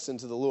of oxen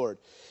to the Lord.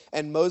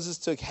 And Moses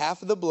took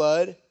half of the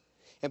blood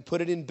and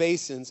put it in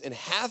basins, and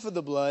half of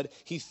the blood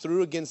he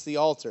threw against the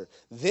altar.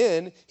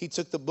 Then he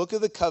took the book of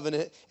the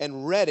covenant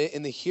and read it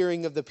in the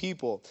hearing of the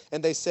people.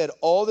 And they said,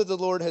 all that the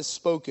Lord has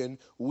spoken,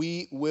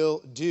 we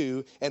will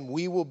do, and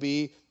we will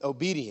be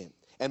obedient.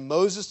 And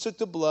Moses took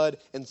the blood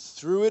and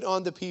threw it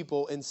on the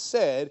people and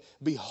said,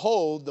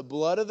 behold, the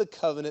blood of the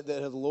covenant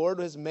that the Lord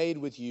has made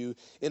with you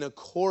in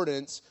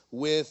accordance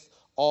with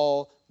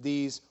all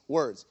these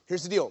words.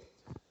 Here's the deal.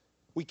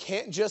 We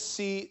can't just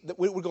see that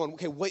we're going,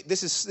 okay, wait,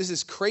 this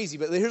is crazy.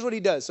 But here's what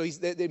he does. So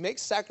they make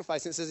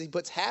sacrifice, and it says he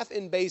puts half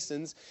in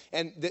basins,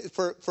 and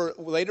for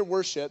later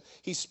worship,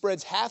 he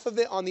spreads half of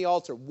it on the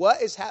altar.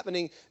 What is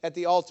happening at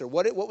the altar?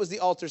 What was the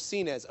altar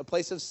seen as? A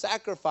place of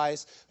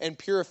sacrifice and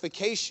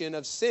purification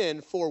of sin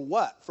for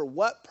what? For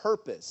what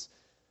purpose?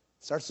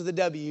 Starts with a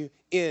W,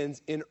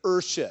 ends in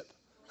worship.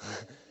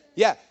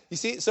 Yeah, you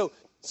see,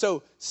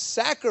 so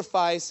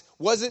sacrifice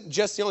wasn't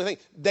just the only thing.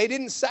 They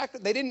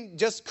didn't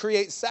just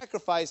create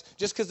sacrifice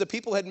just because the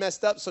people had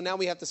messed up, so now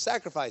we have to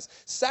sacrifice.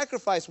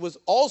 Sacrifice was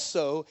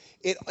also,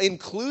 it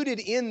included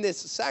in this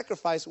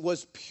sacrifice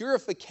was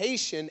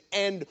purification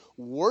and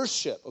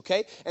worship,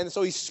 okay? And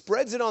so he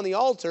spreads it on the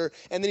altar,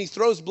 and then he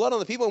throws blood on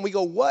the people, and we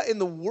go, what in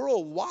the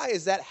world? Why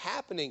is that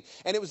happening?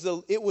 And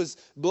it was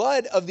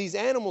blood of these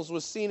animals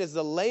was seen as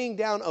the laying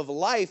down of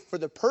life for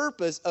the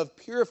purpose of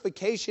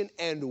purification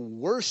and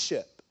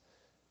worship.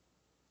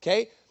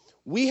 Okay?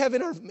 We have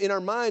in our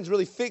minds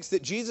really fixed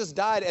that Jesus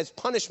died as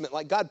punishment,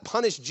 like God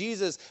punished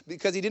Jesus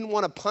because he didn't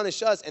want to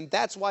punish us, and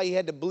that's why he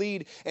had to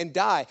bleed and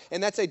die.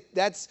 And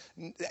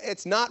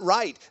it's not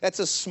right. That's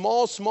a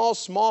small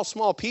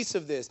piece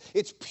of this.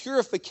 It's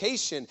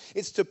purification.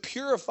 It's to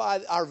purify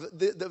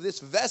this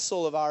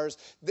vessel of ours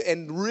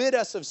and rid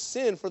us of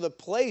sin for the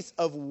place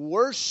of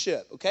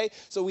worship. Okay?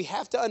 So we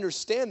have to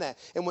understand that.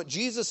 And what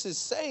Jesus is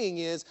saying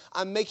is,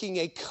 I'm making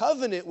a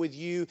covenant with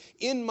you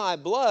in my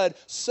blood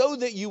so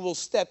that you will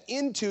step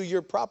into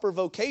your proper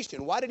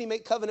vocation. Why did he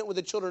make covenant with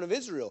the children of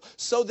Israel?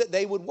 So that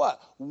they would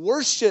what?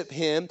 Worship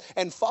him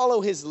and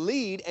follow his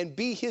lead and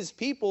be his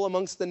people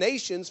amongst the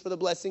nations for the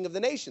blessing of the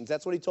nations.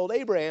 That's what he told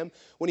Abraham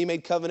when he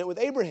made covenant with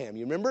Abraham.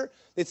 You remember?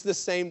 It's the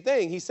same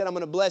thing. He said, I'm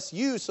going to bless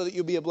you so that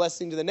you'll be a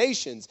blessing to the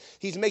nations.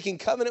 He's making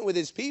covenant with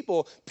his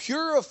people,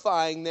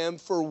 purifying them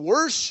for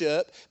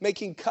worship,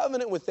 making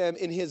covenant with them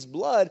in his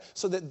blood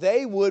so that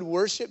they would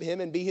worship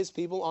him and be his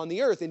people on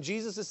the earth. And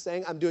Jesus is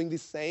saying, I'm doing the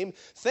same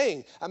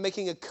thing. I'm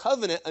making a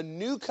covenant, a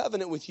new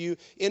covenant with you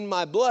in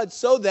my blood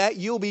so that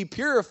you'll be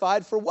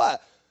purified for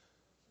what?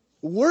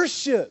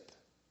 Worship.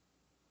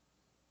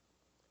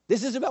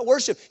 This is about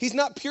worship. He's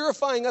not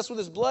purifying us with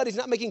his blood. He's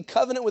not making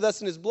covenant with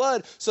us in his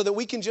blood so that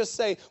we can just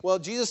say, well,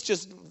 Jesus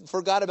just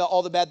forgot about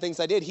all the bad things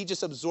I did. He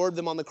just absorbed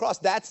them on the cross.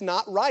 That's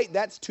not right.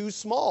 That's too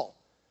small.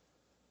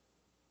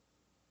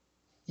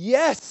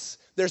 Yes,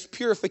 there's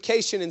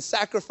purification and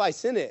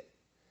sacrifice in it.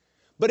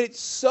 But it's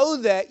so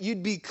that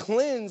you'd be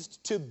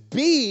cleansed to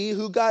be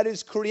who God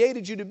has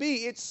created you to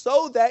be. It's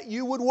so that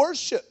you would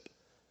worship.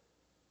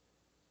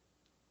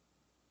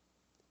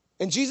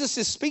 And Jesus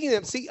is speaking to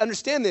them. See,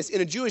 understand this.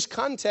 In a Jewish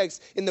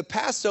context, in the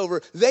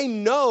Passover, they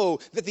know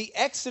that the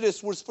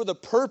Exodus was for the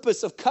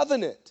purpose of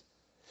covenant.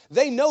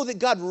 They know that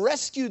God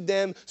rescued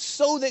them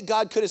so that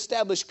God could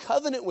establish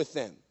covenant with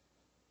them.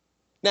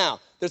 Now,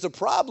 there's a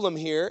problem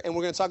here, and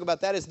we're going to talk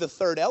about that as the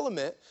third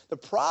element. The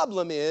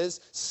problem is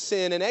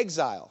sin and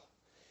exile.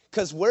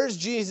 Because where's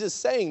Jesus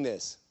saying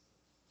this?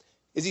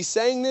 Is he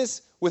saying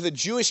this with a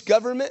Jewish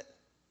government?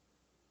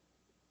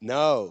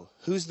 No.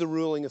 Who's the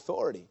ruling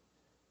authority?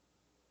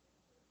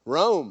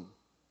 Rome.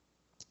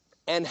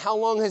 And how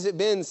long has it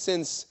been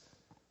since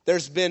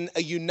there's been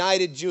a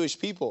united Jewish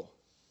people?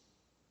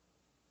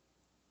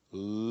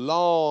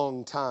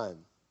 Long time.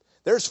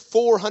 There's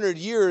 400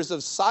 years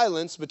of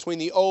silence between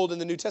the Old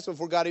and the New Testament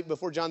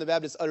before John the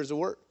Baptist utters a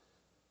word.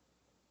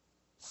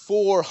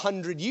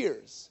 400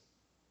 years.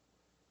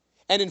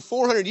 And in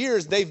 400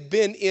 years, they've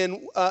been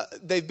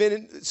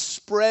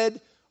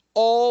spread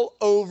all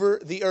over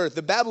the earth.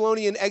 The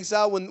Babylonian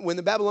exile, when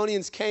the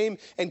Babylonians came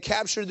and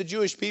captured the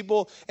Jewish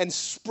people and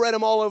spread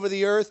them all over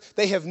the earth,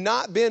 they have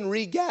not been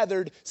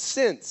regathered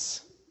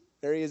since.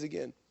 There he is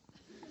again.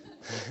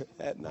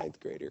 That ninth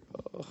grader.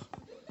 Oh.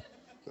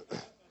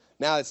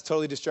 Now it's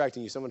totally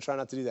distracting you. Someone try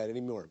not to do that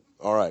anymore.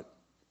 All right.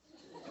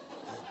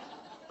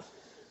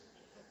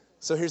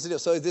 So here's the deal.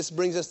 So this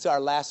brings us to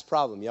our last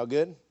problem. Y'all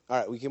good?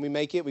 All right, can we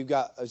make it? We've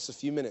got just a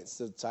few minutes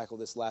to tackle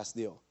this last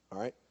deal. All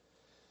right?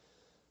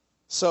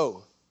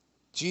 So,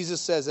 Jesus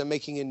says, I'm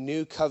making a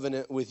new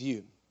covenant with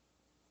you.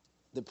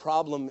 The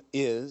problem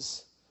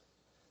is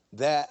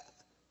that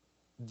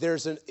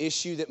there's an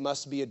issue that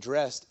must be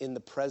addressed in the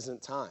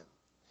present time.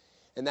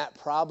 And that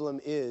problem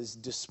is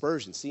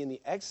dispersion. See, in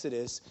the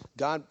Exodus,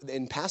 God,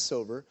 in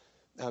Passover,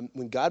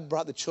 when God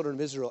brought the children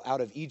of Israel out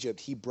of Egypt,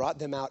 he brought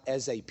them out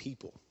as a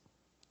people.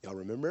 Y'all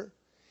remember?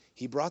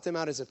 He brought them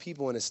out as a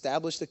people and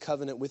established a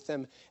covenant with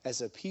them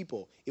as a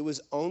people. It was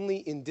only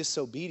in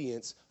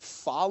disobedience,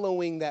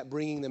 following that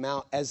bringing them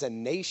out as a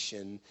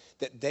nation,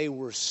 that they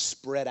were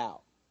spread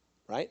out,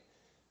 right?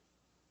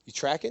 You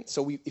tracking?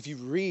 So if you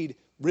read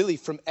really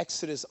from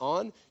Exodus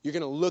on, you're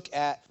going to look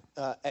at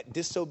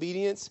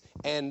disobedience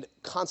and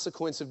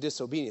consequence of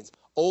disobedience.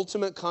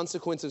 Ultimate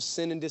consequence of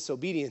sin and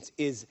disobedience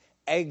is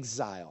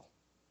exile,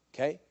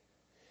 okay?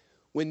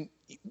 When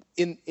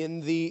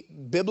in the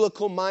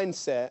biblical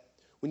mindset,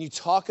 when you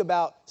talk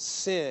about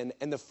sin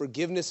and the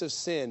forgiveness of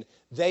sin,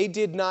 they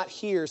did not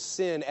hear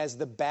sin as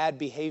the bad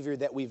behavior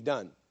that we've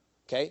done,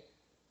 okay?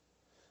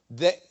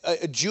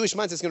 A Jewish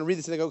mindset is going to read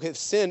this and they go, okay,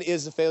 sin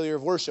is the failure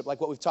of worship,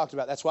 like what we've talked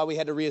about. That's why we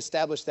had to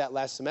reestablish that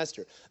last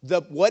semester.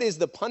 What is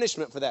the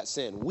punishment for that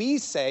sin? We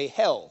say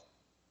hell,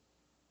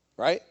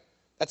 right?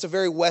 That's a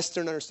very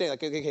Western understanding.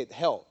 Like, okay,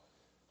 hell.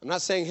 I'm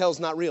not saying hell's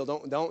not real.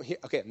 Don't hear.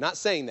 Okay, I'm not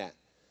saying that.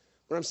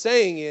 What I'm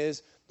saying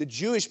is the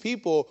Jewish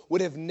people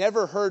would have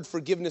never heard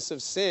forgiveness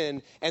of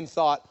sin and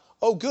thought,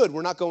 oh, good,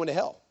 we're not going to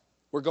hell.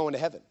 We're going to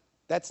heaven.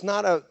 That's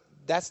not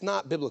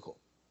biblical,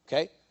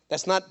 okay?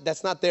 That's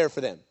not there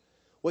for them.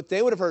 What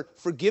they would have heard,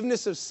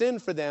 forgiveness of sin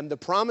for them, the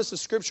promise of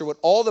Scripture, what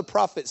all the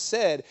prophets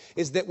said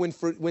is that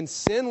when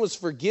sin was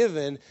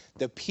forgiven,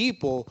 the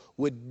people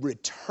would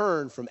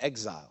return from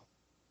exile.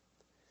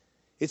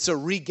 It's a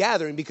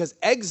regathering because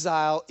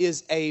exile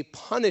is a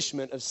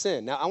punishment of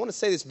sin. Now, I want to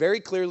say this very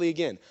clearly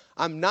again.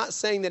 I'm not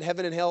saying that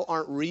heaven and hell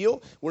aren't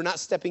real. We're not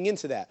stepping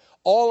into that.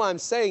 All I'm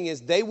saying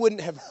is they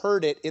wouldn't have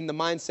heard it in the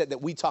mindset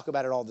that we talk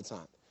about it all the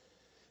time.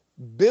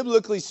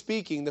 Biblically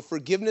speaking, the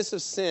forgiveness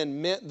of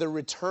sin meant the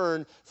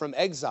return from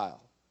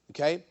exile,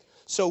 okay?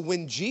 So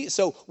when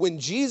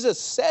Jesus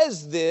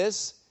says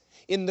this,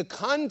 in the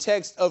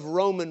context of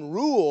Roman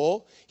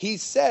rule, he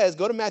says,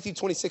 go to Matthew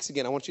 26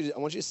 again. I want you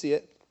to see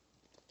it.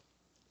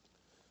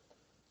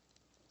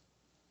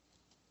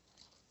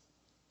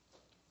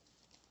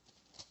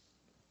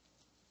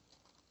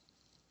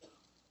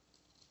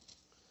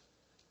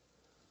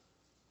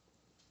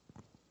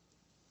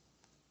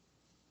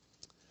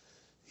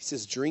 He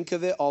says, drink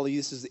of it, all of you.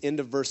 This is the end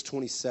of verse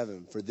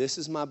 27. For this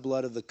is my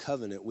blood of the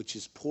covenant, which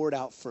is poured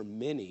out for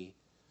many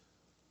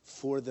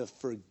for the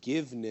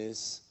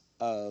forgiveness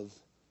of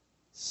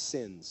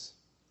sins.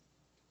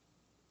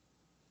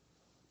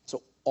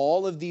 So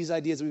all of these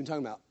ideas that we've been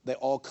talking about, they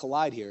all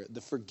collide here.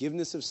 The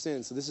forgiveness of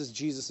sin. So this is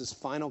Jesus'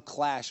 final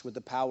clash with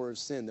the power of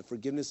sin. The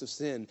forgiveness of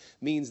sin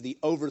means the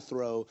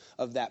overthrow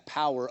of that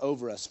power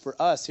over us. For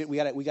us, we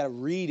got to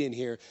read in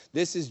here.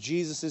 This is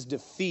Jesus'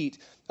 defeat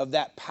of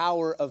that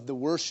power of the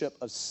worship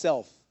of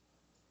self.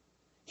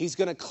 He's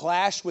going to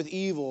clash with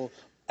evil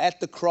at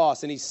the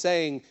cross, and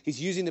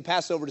he's using the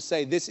Passover to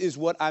say, this is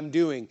what I'm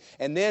doing.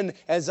 And then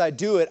as I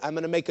do it, I'm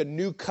going to make a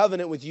new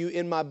covenant with you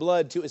in my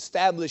blood to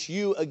establish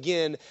you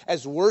again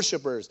as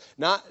worshipers.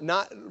 I'm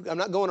not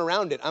going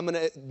around it. I'm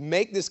going to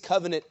make this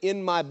covenant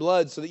in my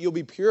blood so that you'll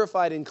be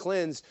purified and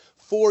cleansed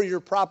for your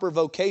proper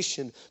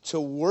vocation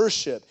to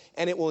worship,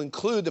 and it will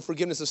include the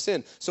forgiveness of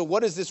sin. So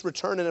what does this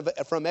return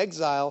from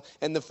exile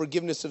and the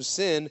forgiveness of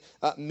sin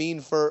mean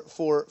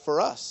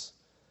for us?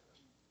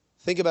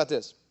 Think about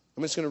this.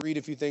 I'm just going to read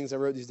a few things. I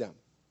wrote these down.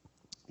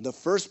 The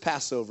first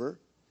Passover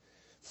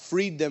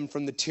freed them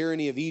from the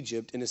tyranny of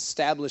Egypt and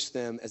established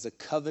them as a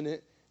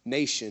covenant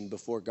nation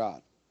before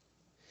God.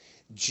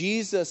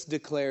 Jesus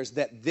declares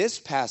that this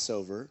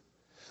Passover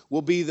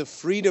will be the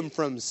freedom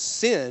from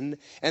sin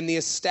and the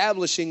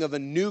establishing of a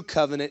new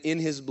covenant in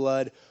his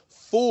blood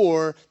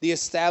for the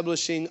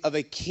establishing of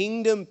a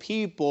kingdom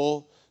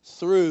people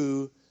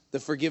through the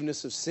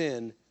forgiveness of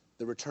sin,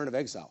 the return of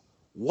exile.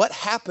 What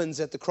happens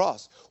at the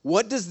cross?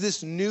 What does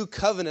this new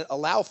covenant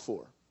allow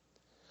for?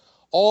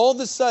 All of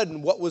a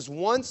sudden, what was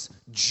once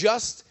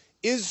just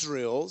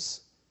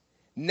Israel's,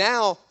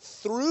 now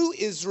through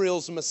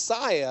Israel's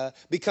Messiah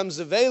becomes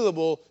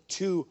available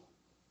to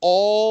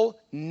all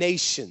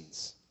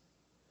nations.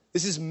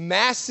 This is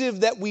massive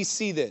that we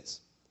see this.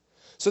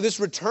 So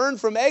this return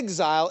from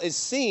exile is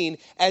seen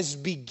as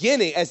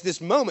beginning, as this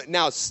moment.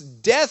 Now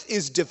death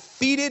is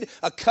defeated,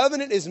 a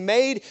covenant is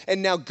made,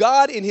 and now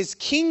God in his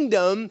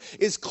kingdom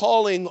is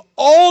calling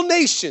all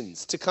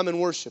nations to come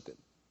and worship him.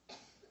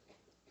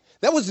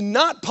 That was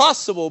not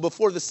possible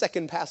before the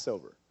second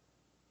Passover.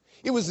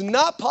 It was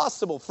not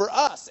possible for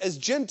us as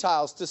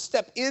Gentiles to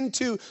step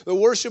into the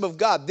worship of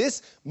God.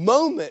 This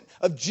moment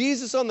of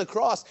Jesus on the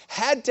cross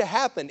had to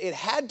happen. It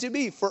had to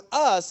be for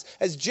us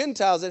as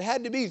Gentiles. It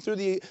had to be through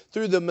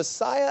the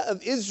Messiah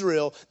of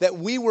Israel that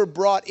we were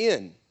brought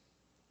in.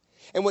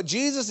 And what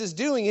Jesus is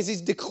doing is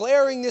he's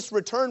declaring this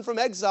return from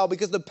exile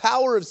because the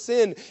power of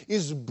sin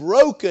is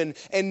broken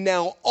and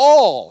now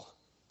all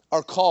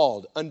are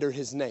called under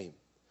his name.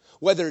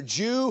 Whether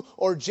Jew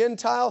or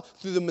Gentile,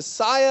 through the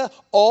Messiah,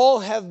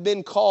 all have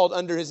been called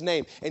under his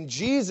name. And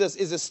Jesus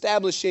is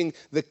establishing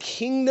the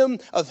kingdom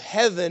of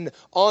heaven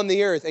on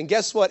the earth. And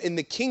guess what? In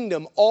the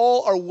kingdom,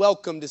 all are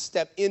welcome to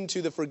step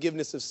into the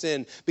forgiveness of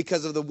sin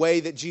because of the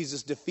way that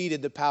Jesus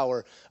defeated the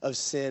power of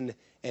sin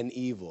and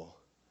evil.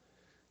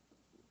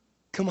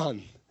 Come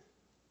on.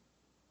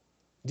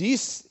 Do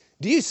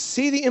you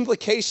see the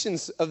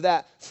implications of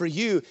that for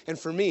you and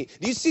for me?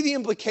 Do you see the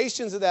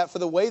implications of that for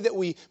the way that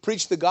we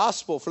preach the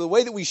gospel, for the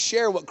way that we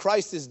share what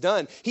Christ has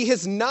done? He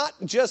has not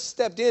just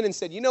stepped in and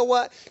said, you know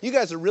what? You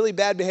guys are really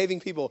bad behaving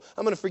people.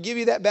 I'm going to forgive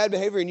you that bad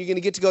behavior and you're going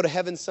to get to go to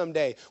heaven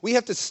someday. We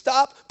have to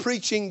stop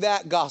preaching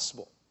that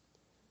gospel.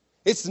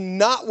 It's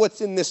not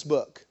what's in this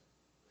book.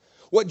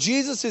 What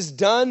Jesus has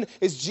done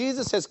is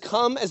Jesus has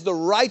come as the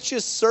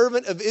righteous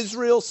servant of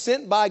Israel,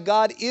 sent by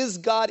God, is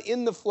God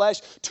in the flesh,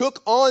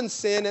 took on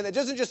sin. And it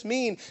doesn't just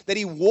mean that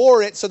he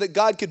wore it so that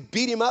God could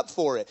beat him up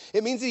for it.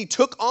 It means that he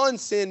took on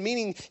sin,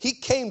 meaning he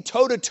came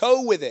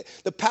toe-to-toe with it.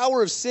 The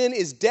power of sin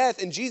is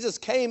death, and Jesus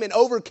came and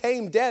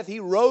overcame death. He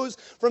rose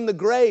from the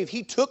grave.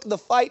 He took the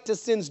fight to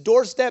sin's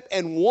doorstep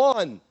and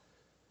won.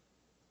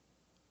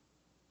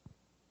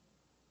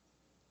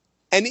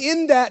 And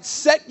in that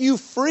set you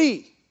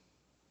free.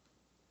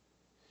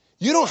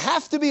 You don't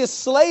have to be a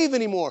slave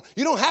anymore.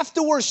 You don't have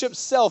to worship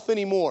self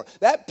anymore.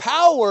 That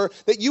power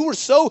that you were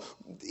so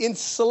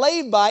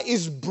enslaved by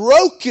is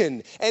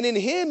broken. And in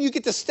him, you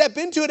get to step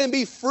into it and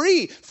be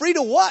free. Free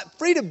to what?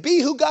 Free to be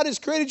who God has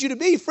created you to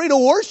be. Free to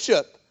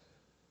worship.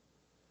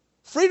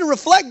 Free to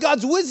reflect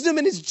God's wisdom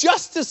and his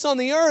justice on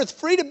the earth.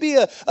 Free to be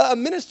a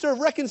minister of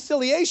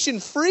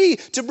reconciliation. Free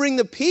to bring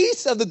the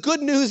peace of the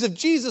good news of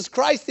Jesus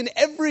Christ in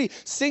every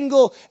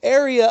single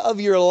area of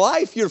your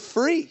life. You're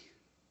free.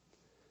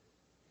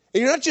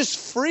 And you're not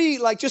just free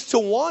like just to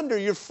wander.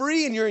 You're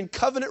free and you're in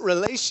covenant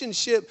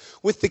relationship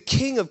with the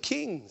King of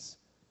Kings.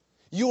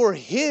 You are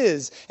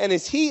his. And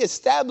as he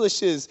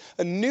establishes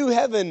a new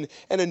heaven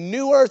and a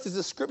new earth, as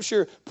the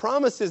scripture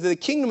promises that the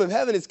kingdom of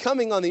heaven is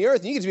coming on the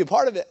earth, and you get to be a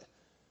part of it.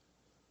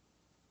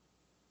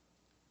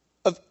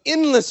 Of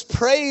endless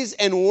praise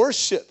and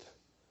worship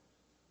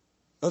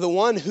of the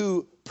one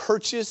who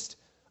purchased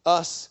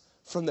us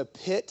from the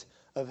pit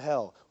of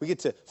hell. We get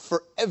to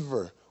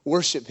forever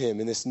worship him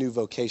in this new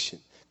vocation.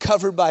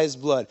 Covered by his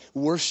blood,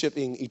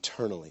 worshiping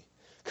eternally.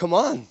 Come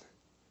on.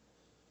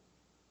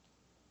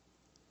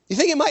 You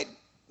think it might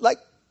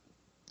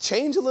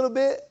change a little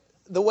bit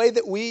the way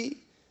that we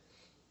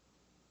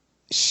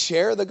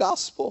share the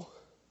gospel.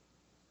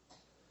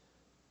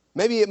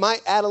 Maybe it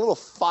might add a little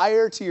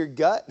fire to your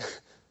gut.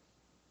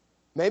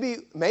 Maybe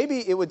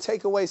it would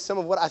take away some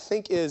of what I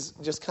think is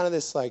just kind of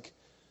this like,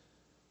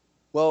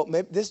 well,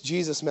 maybe this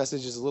Jesus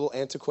message is a little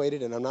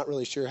antiquated and I'm not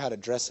really sure how to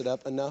dress it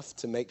up enough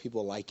to make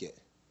people like it.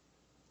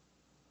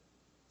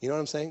 You know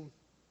what I'm saying?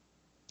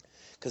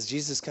 Because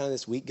Jesus is kind of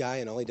this weak guy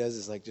and all he does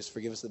is like just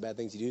forgive us the bad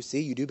things you do.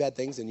 See, you do bad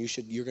things and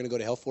you're going to go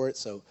to hell for it,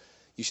 so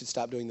you should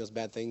stop doing those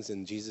bad things,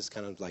 and Jesus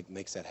kind of like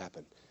makes that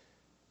happen.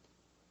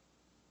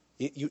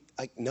 You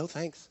like, no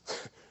thanks.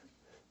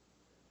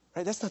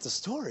 Right? That's not the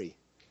story.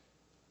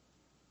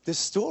 The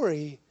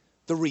story,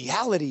 the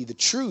reality, the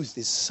truth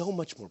is so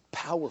much more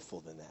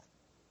powerful than that.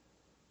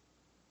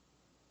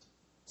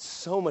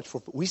 So much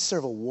more. We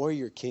serve a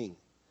warrior king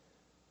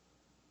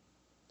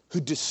who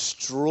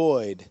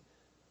destroyed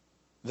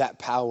that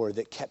power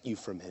that kept you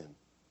from him.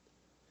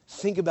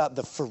 Think about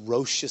the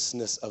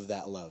ferociousness of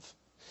that love.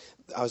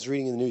 I was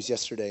reading in the news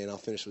yesterday, and I'll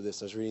finish with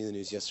this. I was reading in the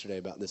news yesterday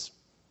about this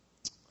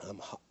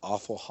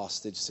awful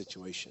hostage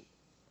situation.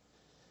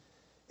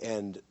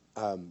 And,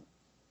 I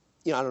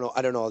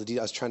don't know all the details.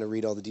 I was trying to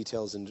read all the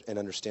details and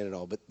understand it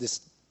all. But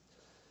this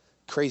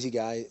crazy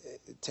guy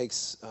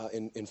takes,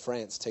 in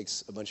France,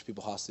 takes a bunch of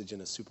people hostage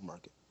in a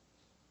supermarket.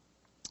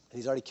 And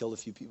he's already killed a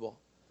few people.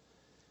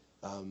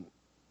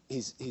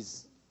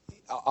 He's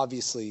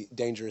obviously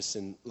dangerous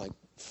and, like,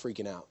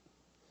 freaking out.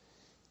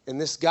 And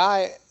this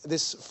guy,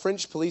 this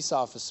French police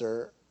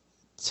officer,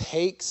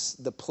 takes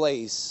the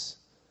place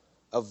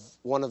of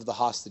one of the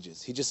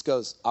hostages. He just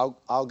goes,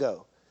 I'll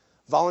go.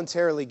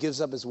 Voluntarily gives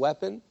up his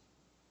weapon,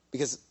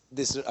 because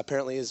this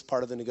apparently is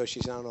part of the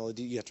negotiation. I don't know,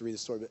 you have to read the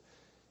story, but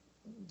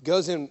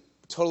goes in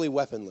totally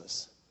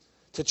weaponless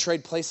to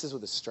trade places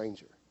with a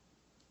stranger.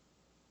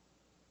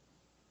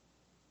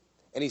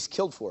 And he's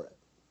killed for it.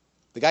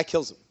 The guy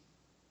kills him.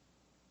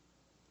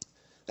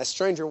 That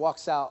stranger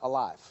walks out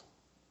alive.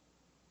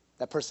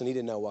 That person he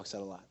didn't know walks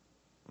out alive.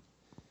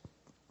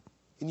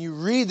 And you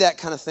read that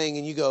kind of thing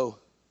and you go,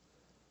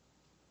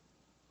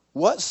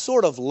 what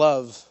sort of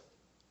love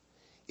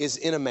is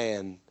in a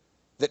man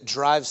that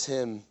drives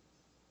him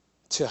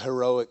to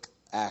heroic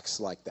acts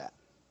like that?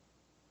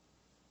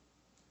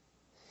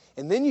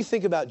 And then you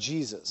think about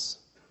Jesus.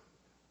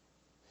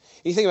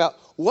 You think about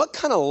what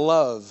kind of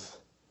love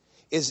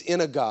is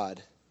in a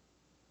God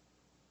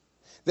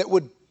that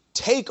would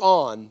take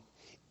on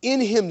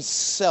in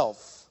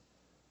himself,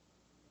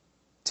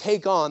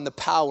 take on the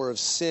power of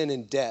sin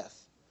and death.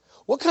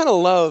 What kind of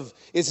love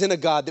is in a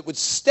God that would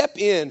step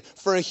in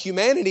for a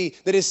humanity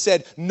that has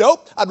said,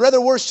 nope, I'd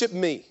rather worship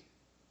me.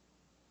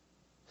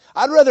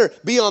 I'd rather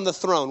be on the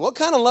throne. What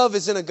kind of love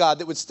is in a God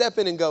that would step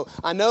in and go,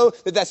 I know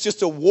that that's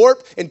just a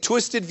warped and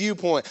twisted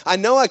viewpoint. I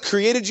know I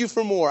created you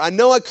for more. I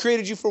know I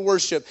created you for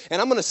worship.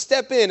 And I'm going to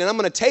step in and I'm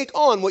going to take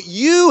on what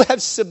you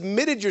have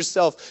submitted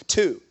yourself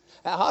to.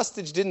 That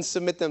hostage didn't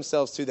submit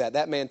themselves to that.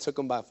 That man took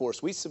them by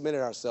force. We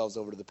submitted ourselves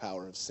over to the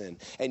power of sin.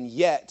 And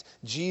yet,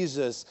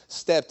 Jesus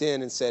stepped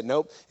in and said,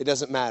 nope, it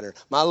doesn't matter.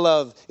 My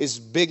love is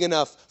big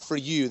enough for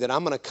you that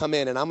I'm going to come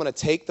in and I'm going to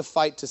take the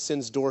fight to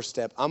sin's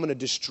doorstep. I'm going to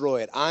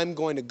destroy it. I'm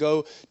going to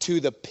go to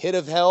the pit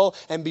of hell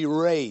and be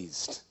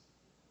raised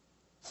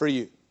for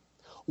you.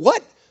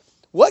 What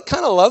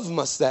kind of love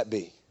must that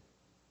be?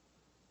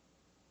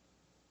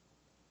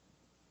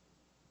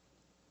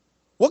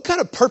 What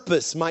kind of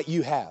purpose might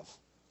you have?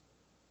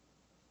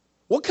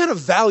 What kind of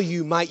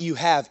value might you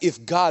have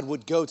if God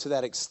would go to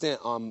that extent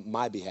on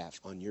my behalf,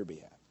 on your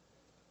behalf?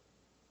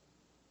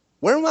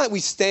 Where might we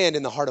stand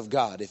in the heart of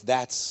God if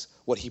that's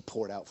what he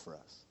poured out for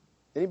us?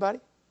 Anybody?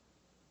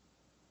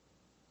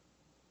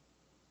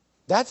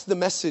 That's the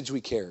message we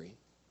carry.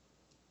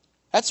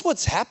 That's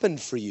what's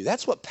happened for you.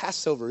 That's what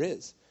Passover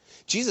is.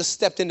 Jesus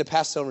stepped into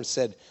Passover and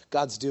said,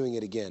 God's doing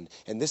it again.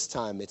 And this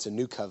time it's a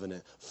new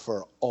covenant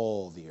for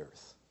all the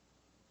earth.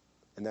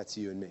 And that's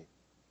you and me.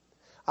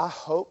 I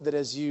hope that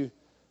as you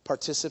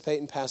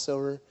participate in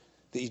Passover,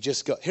 that you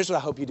just go, here's what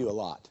I hope you do a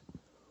lot.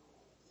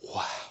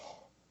 Wow.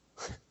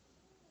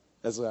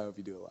 That's what I hope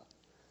you do a lot.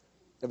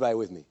 Everybody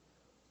with me?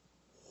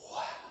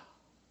 Wow.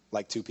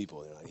 Like two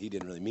people. They're like, he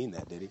didn't really mean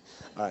that, did he?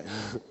 All right.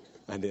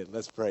 I did.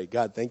 Let's pray.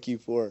 God, thank you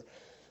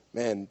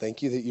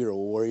thank you that you're a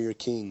warrior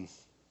king.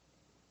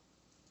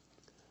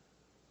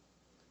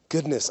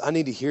 Goodness, I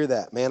need to hear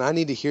that, man. I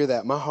need to hear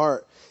that. My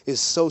heart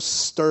is so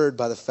stirred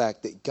by the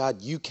fact that,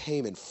 God, you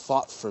came and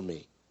fought for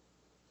me.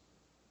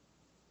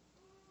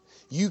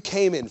 You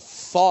came and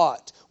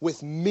fought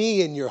with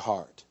me in your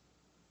heart.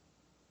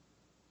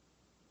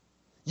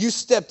 You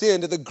stepped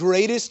into the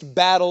greatest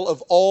battle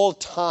of all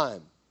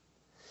time.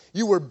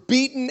 You were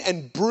beaten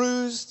and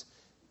bruised.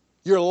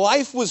 Your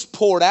life was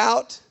poured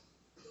out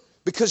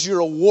because you're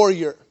a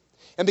warrior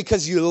and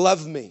because you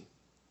love me.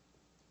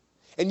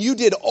 And you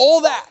did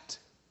all that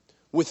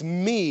with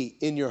me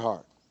in your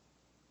heart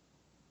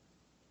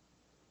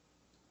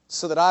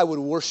so that I would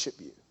worship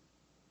you.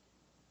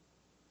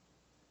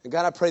 And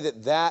God, I pray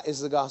that that is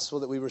the gospel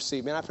that we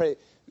receive. Man, I pray,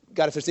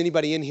 God, if there's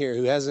anybody in here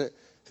who hasn't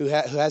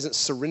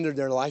surrendered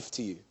their life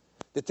to you,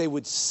 that they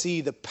would see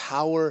the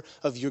power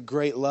of your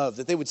great love,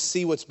 that they would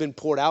see what's been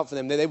poured out for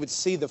them, that they would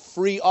see the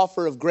free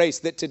offer of grace,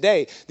 that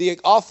today the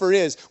offer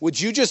is, would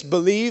you just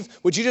believe?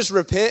 Would you just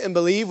repent and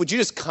believe? Would you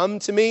just come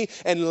to me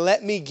and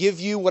let me give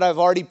you what I've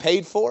already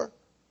paid for?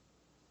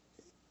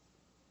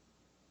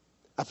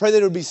 I pray that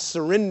there would be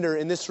surrender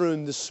in this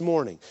room this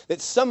morning,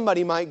 that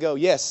somebody might go,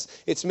 yes,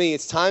 it's me.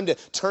 It's time to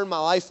turn my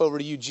life over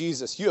to you,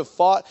 Jesus. You have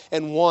fought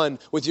and won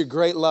with your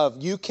great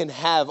love. You can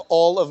have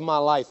all of my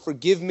life.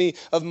 Forgive me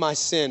of my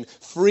sin.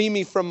 Free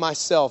me from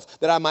myself,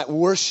 that I might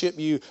worship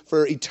you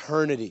for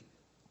eternity.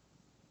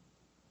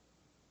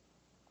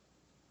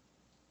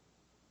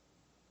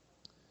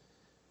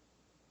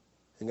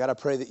 And God, I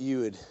pray that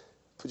you would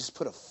just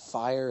put a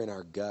fire in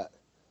our gut.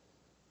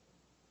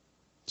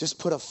 Just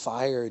put a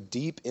fire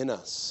deep in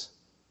us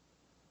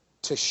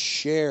to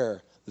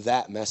share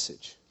that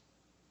message.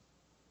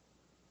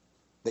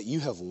 That you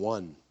have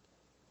won.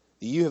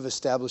 That you have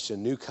established a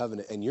new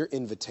covenant, and your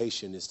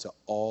invitation is to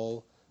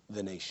all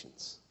the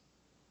nations.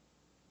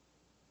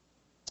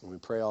 And we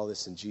pray all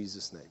this in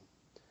Jesus' name.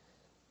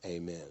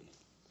 Amen.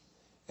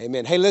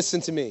 Amen. Hey,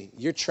 listen to me.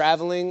 You're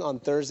traveling on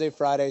Thursday,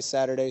 Friday,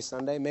 Saturday,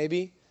 Sunday,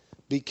 maybe.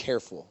 Be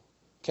careful.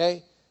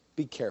 Okay?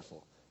 Be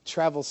careful.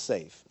 Travel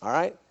safe. All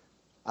right?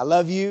 I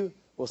love you.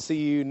 We'll see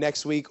you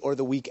next week or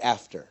the week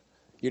after.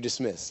 You're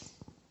dismissed.